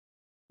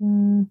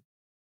 2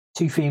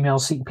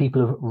 females seek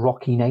people of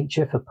rocky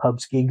nature for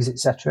pubs, gigs,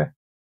 etc.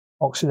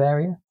 Oxford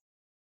area.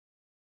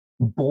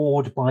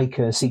 Bored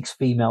biker seeks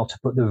female to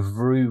put the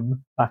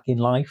vroom back in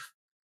life.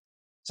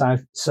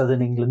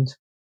 Southern England.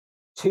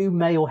 2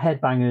 male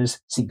headbangers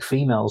seek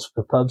females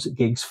for pubs,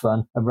 gigs,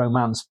 fun, and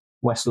romance.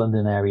 West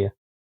London area.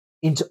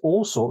 Into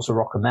all sorts of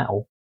rock and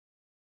metal.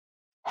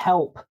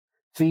 Help.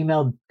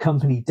 Female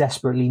company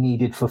desperately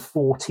needed for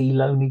 40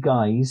 lonely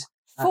guys.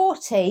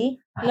 40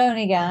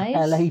 lonely guys.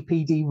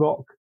 LAPD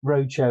Rock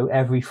Roadshow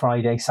every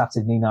Friday,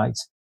 Saturday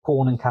nights.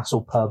 Porn and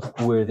Castle Pub,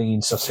 Worthing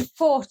in Sussex.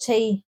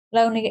 40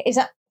 lonely. Is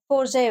that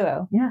 40?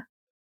 Yeah.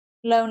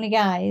 Lonely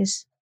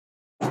guys.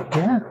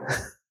 Yeah.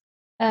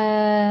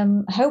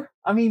 Hope.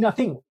 I mean, I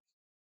think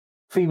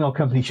female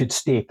company should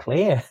steer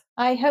clear.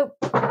 I hope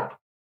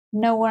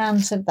no one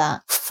answered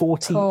that.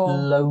 40 Cool.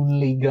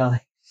 lonely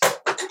guys.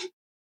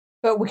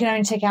 But we can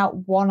only take out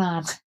one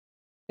ad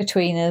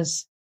between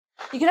us.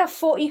 You could have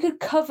 4. You could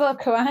cover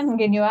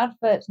Kerrang in your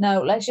advert.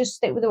 No, let's just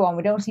stick with the one.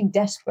 We don't seem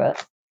desperate.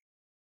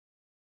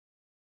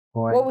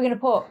 Right. What are we going to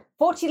put?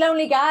 40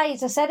 lonely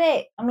guys. I said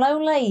it. I'm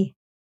lonely.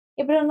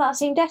 Yeah, but doesn't that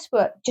seem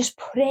desperate? Just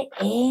put it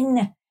in.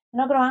 They're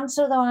not going to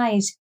answer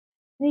otherwise.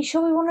 Are you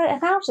sure we want to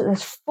announce it?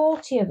 There's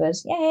 40 of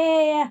us.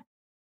 Yeah.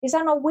 Is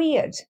that not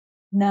weird?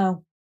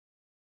 No.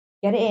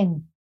 Get it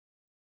in.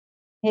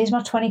 Here's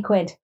my 20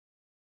 quid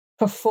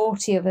for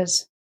 40 of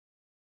us.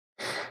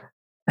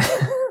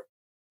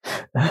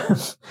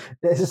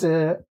 There's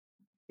a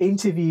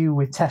interview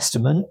with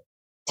Testament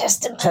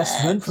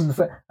from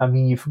the. I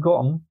mean, you've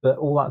forgotten, but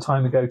all that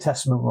time ago,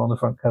 Testament were on the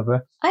front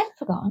cover. I've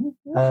forgotten.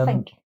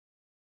 Nothing.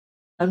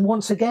 And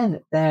once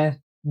again, they're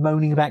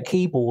moaning about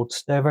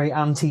keyboards. They're a very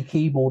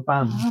anti-keyboard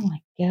band. Oh my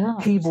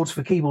god! Keyboards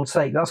for keyboard's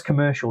sake. That's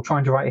commercial.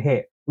 Trying to write a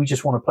hit. We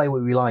just want to play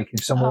what we like.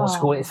 If someone wants to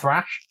call it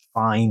thrash,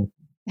 fine.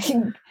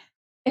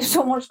 If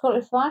someone wants to call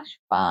it thrash,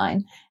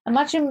 fine.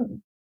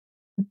 Imagine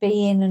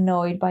being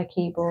annoyed by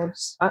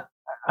keyboards.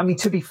 I mean,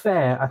 to be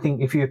fair, I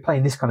think if you're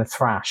playing this kind of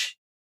thrash,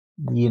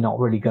 you're not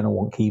really going to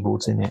want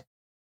keyboards in it.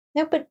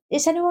 No, but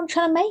is anyone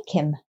trying to make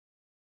him?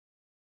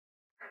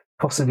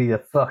 Possibly the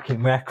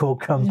fucking record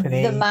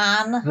company. The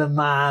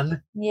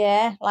man.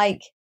 Yeah,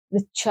 like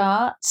the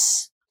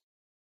charts.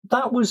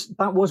 That was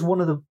one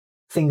of the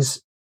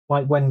things,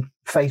 like when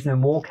Faith No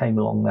More came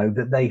along, though,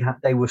 that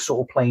they were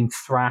sort of playing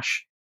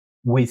thrash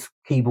with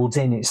keyboards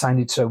in. It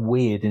sounded so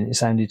weird and it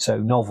sounded so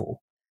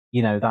novel.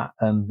 You know, that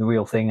The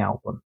Real Thing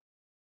album.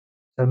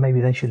 So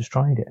maybe they should have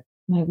tried it.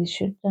 Maybe they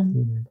should have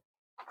done.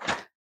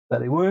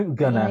 But they weren't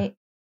gonna.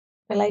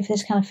 Bit late for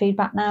this kind of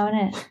feedback now, isn't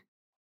it?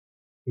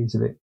 It's a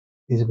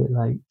bit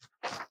late.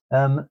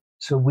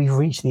 So we've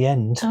reached the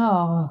end.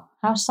 Oh,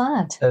 how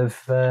sad.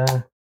 Of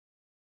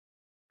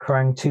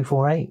Kerrang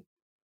 248.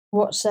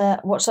 What's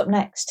up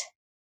next?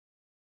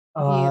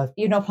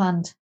 You've not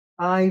planned?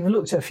 I've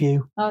looked at a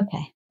few.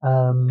 Okay.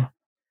 Do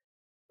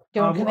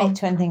you want to commit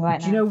to anything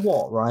right now? Do you know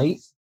what, right?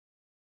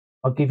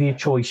 I'll give you a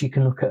choice. You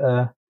can look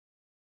at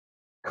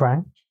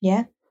Kerrang.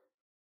 Yeah.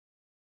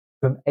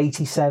 From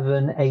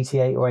 87,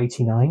 88 or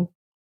 89.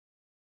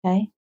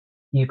 Okay.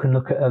 You can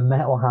look at a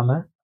Metal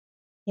Hammer.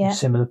 Yeah.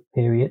 Similar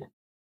period.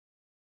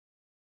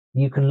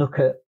 You can look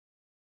at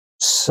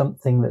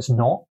something that's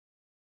not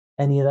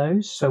any of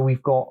those. So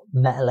we've got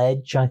Metal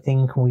Edge, I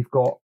think, and we've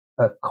got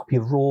a copy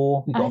of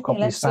Raw. We've got a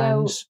copy of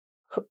Sounds.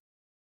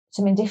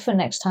 Something different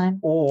next time.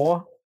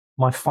 Or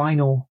my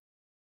final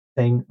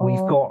thing, we've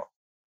got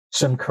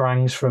some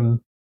Kerrangs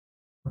from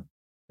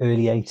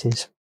early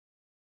 80s.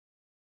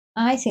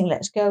 I think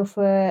let's go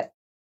for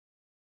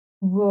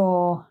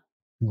Raw.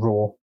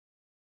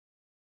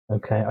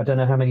 Okay, I don't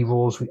know how many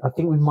Raws. I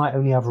think we might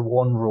only have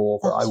one Raw,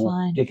 but I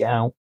will dig it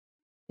out.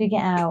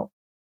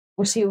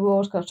 We'll see what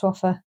Raw's got to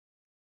offer.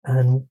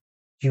 And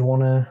do you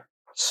want to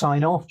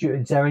sign off?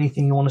 Is there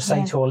anything you want to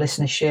say to our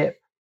listenership?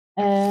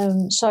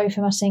 Sorry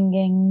for my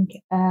singing.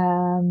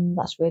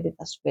 That's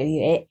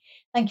really it.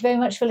 Thank you very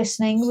much for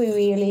listening. We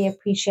really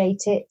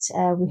appreciate it.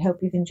 We hope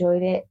you've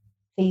enjoyed it.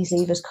 Please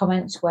leave us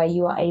comments where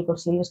you are able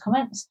to leave us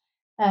comments.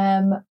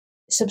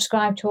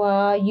 Subscribe to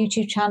our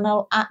YouTube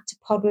channel at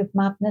Pod with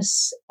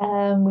Madness.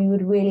 We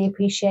would really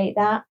appreciate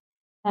that.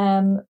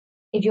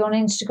 If you're on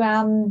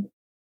Instagram,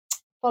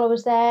 follow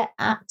us there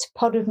at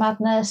Pod with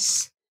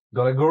Madness.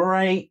 Got a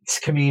great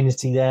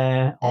community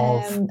there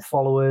of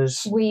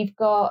followers. We've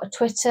got a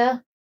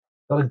Twitter.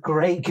 Got a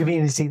great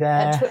community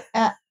there.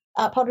 At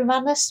Pod with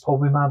Madness. Pod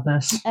with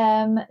Madness.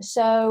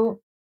 So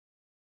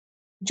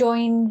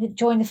join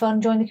the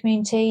fun, join the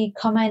community,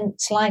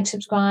 comment, like,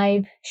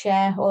 subscribe,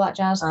 share, all that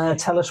jazz.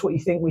 Tell us what you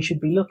think we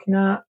should be looking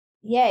at.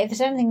 Yeah, if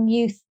there's anything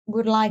you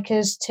would like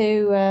us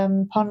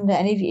to ponder,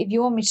 and if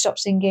you want me to stop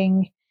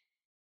singing,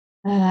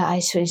 I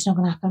swear it's not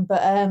going to happen.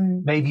 But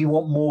maybe you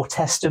want more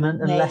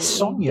Testament and less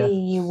Sonia. Maybe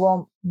you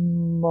want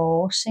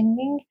more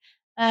singing.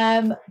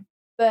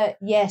 But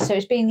yeah, so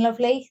it's been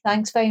lovely.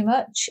 Thanks very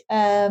much.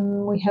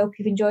 We hope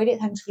you've enjoyed it.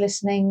 Thanks for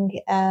listening.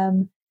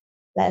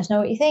 Let us know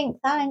what you think.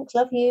 Thanks.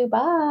 Love you.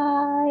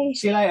 Bye.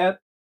 See you later.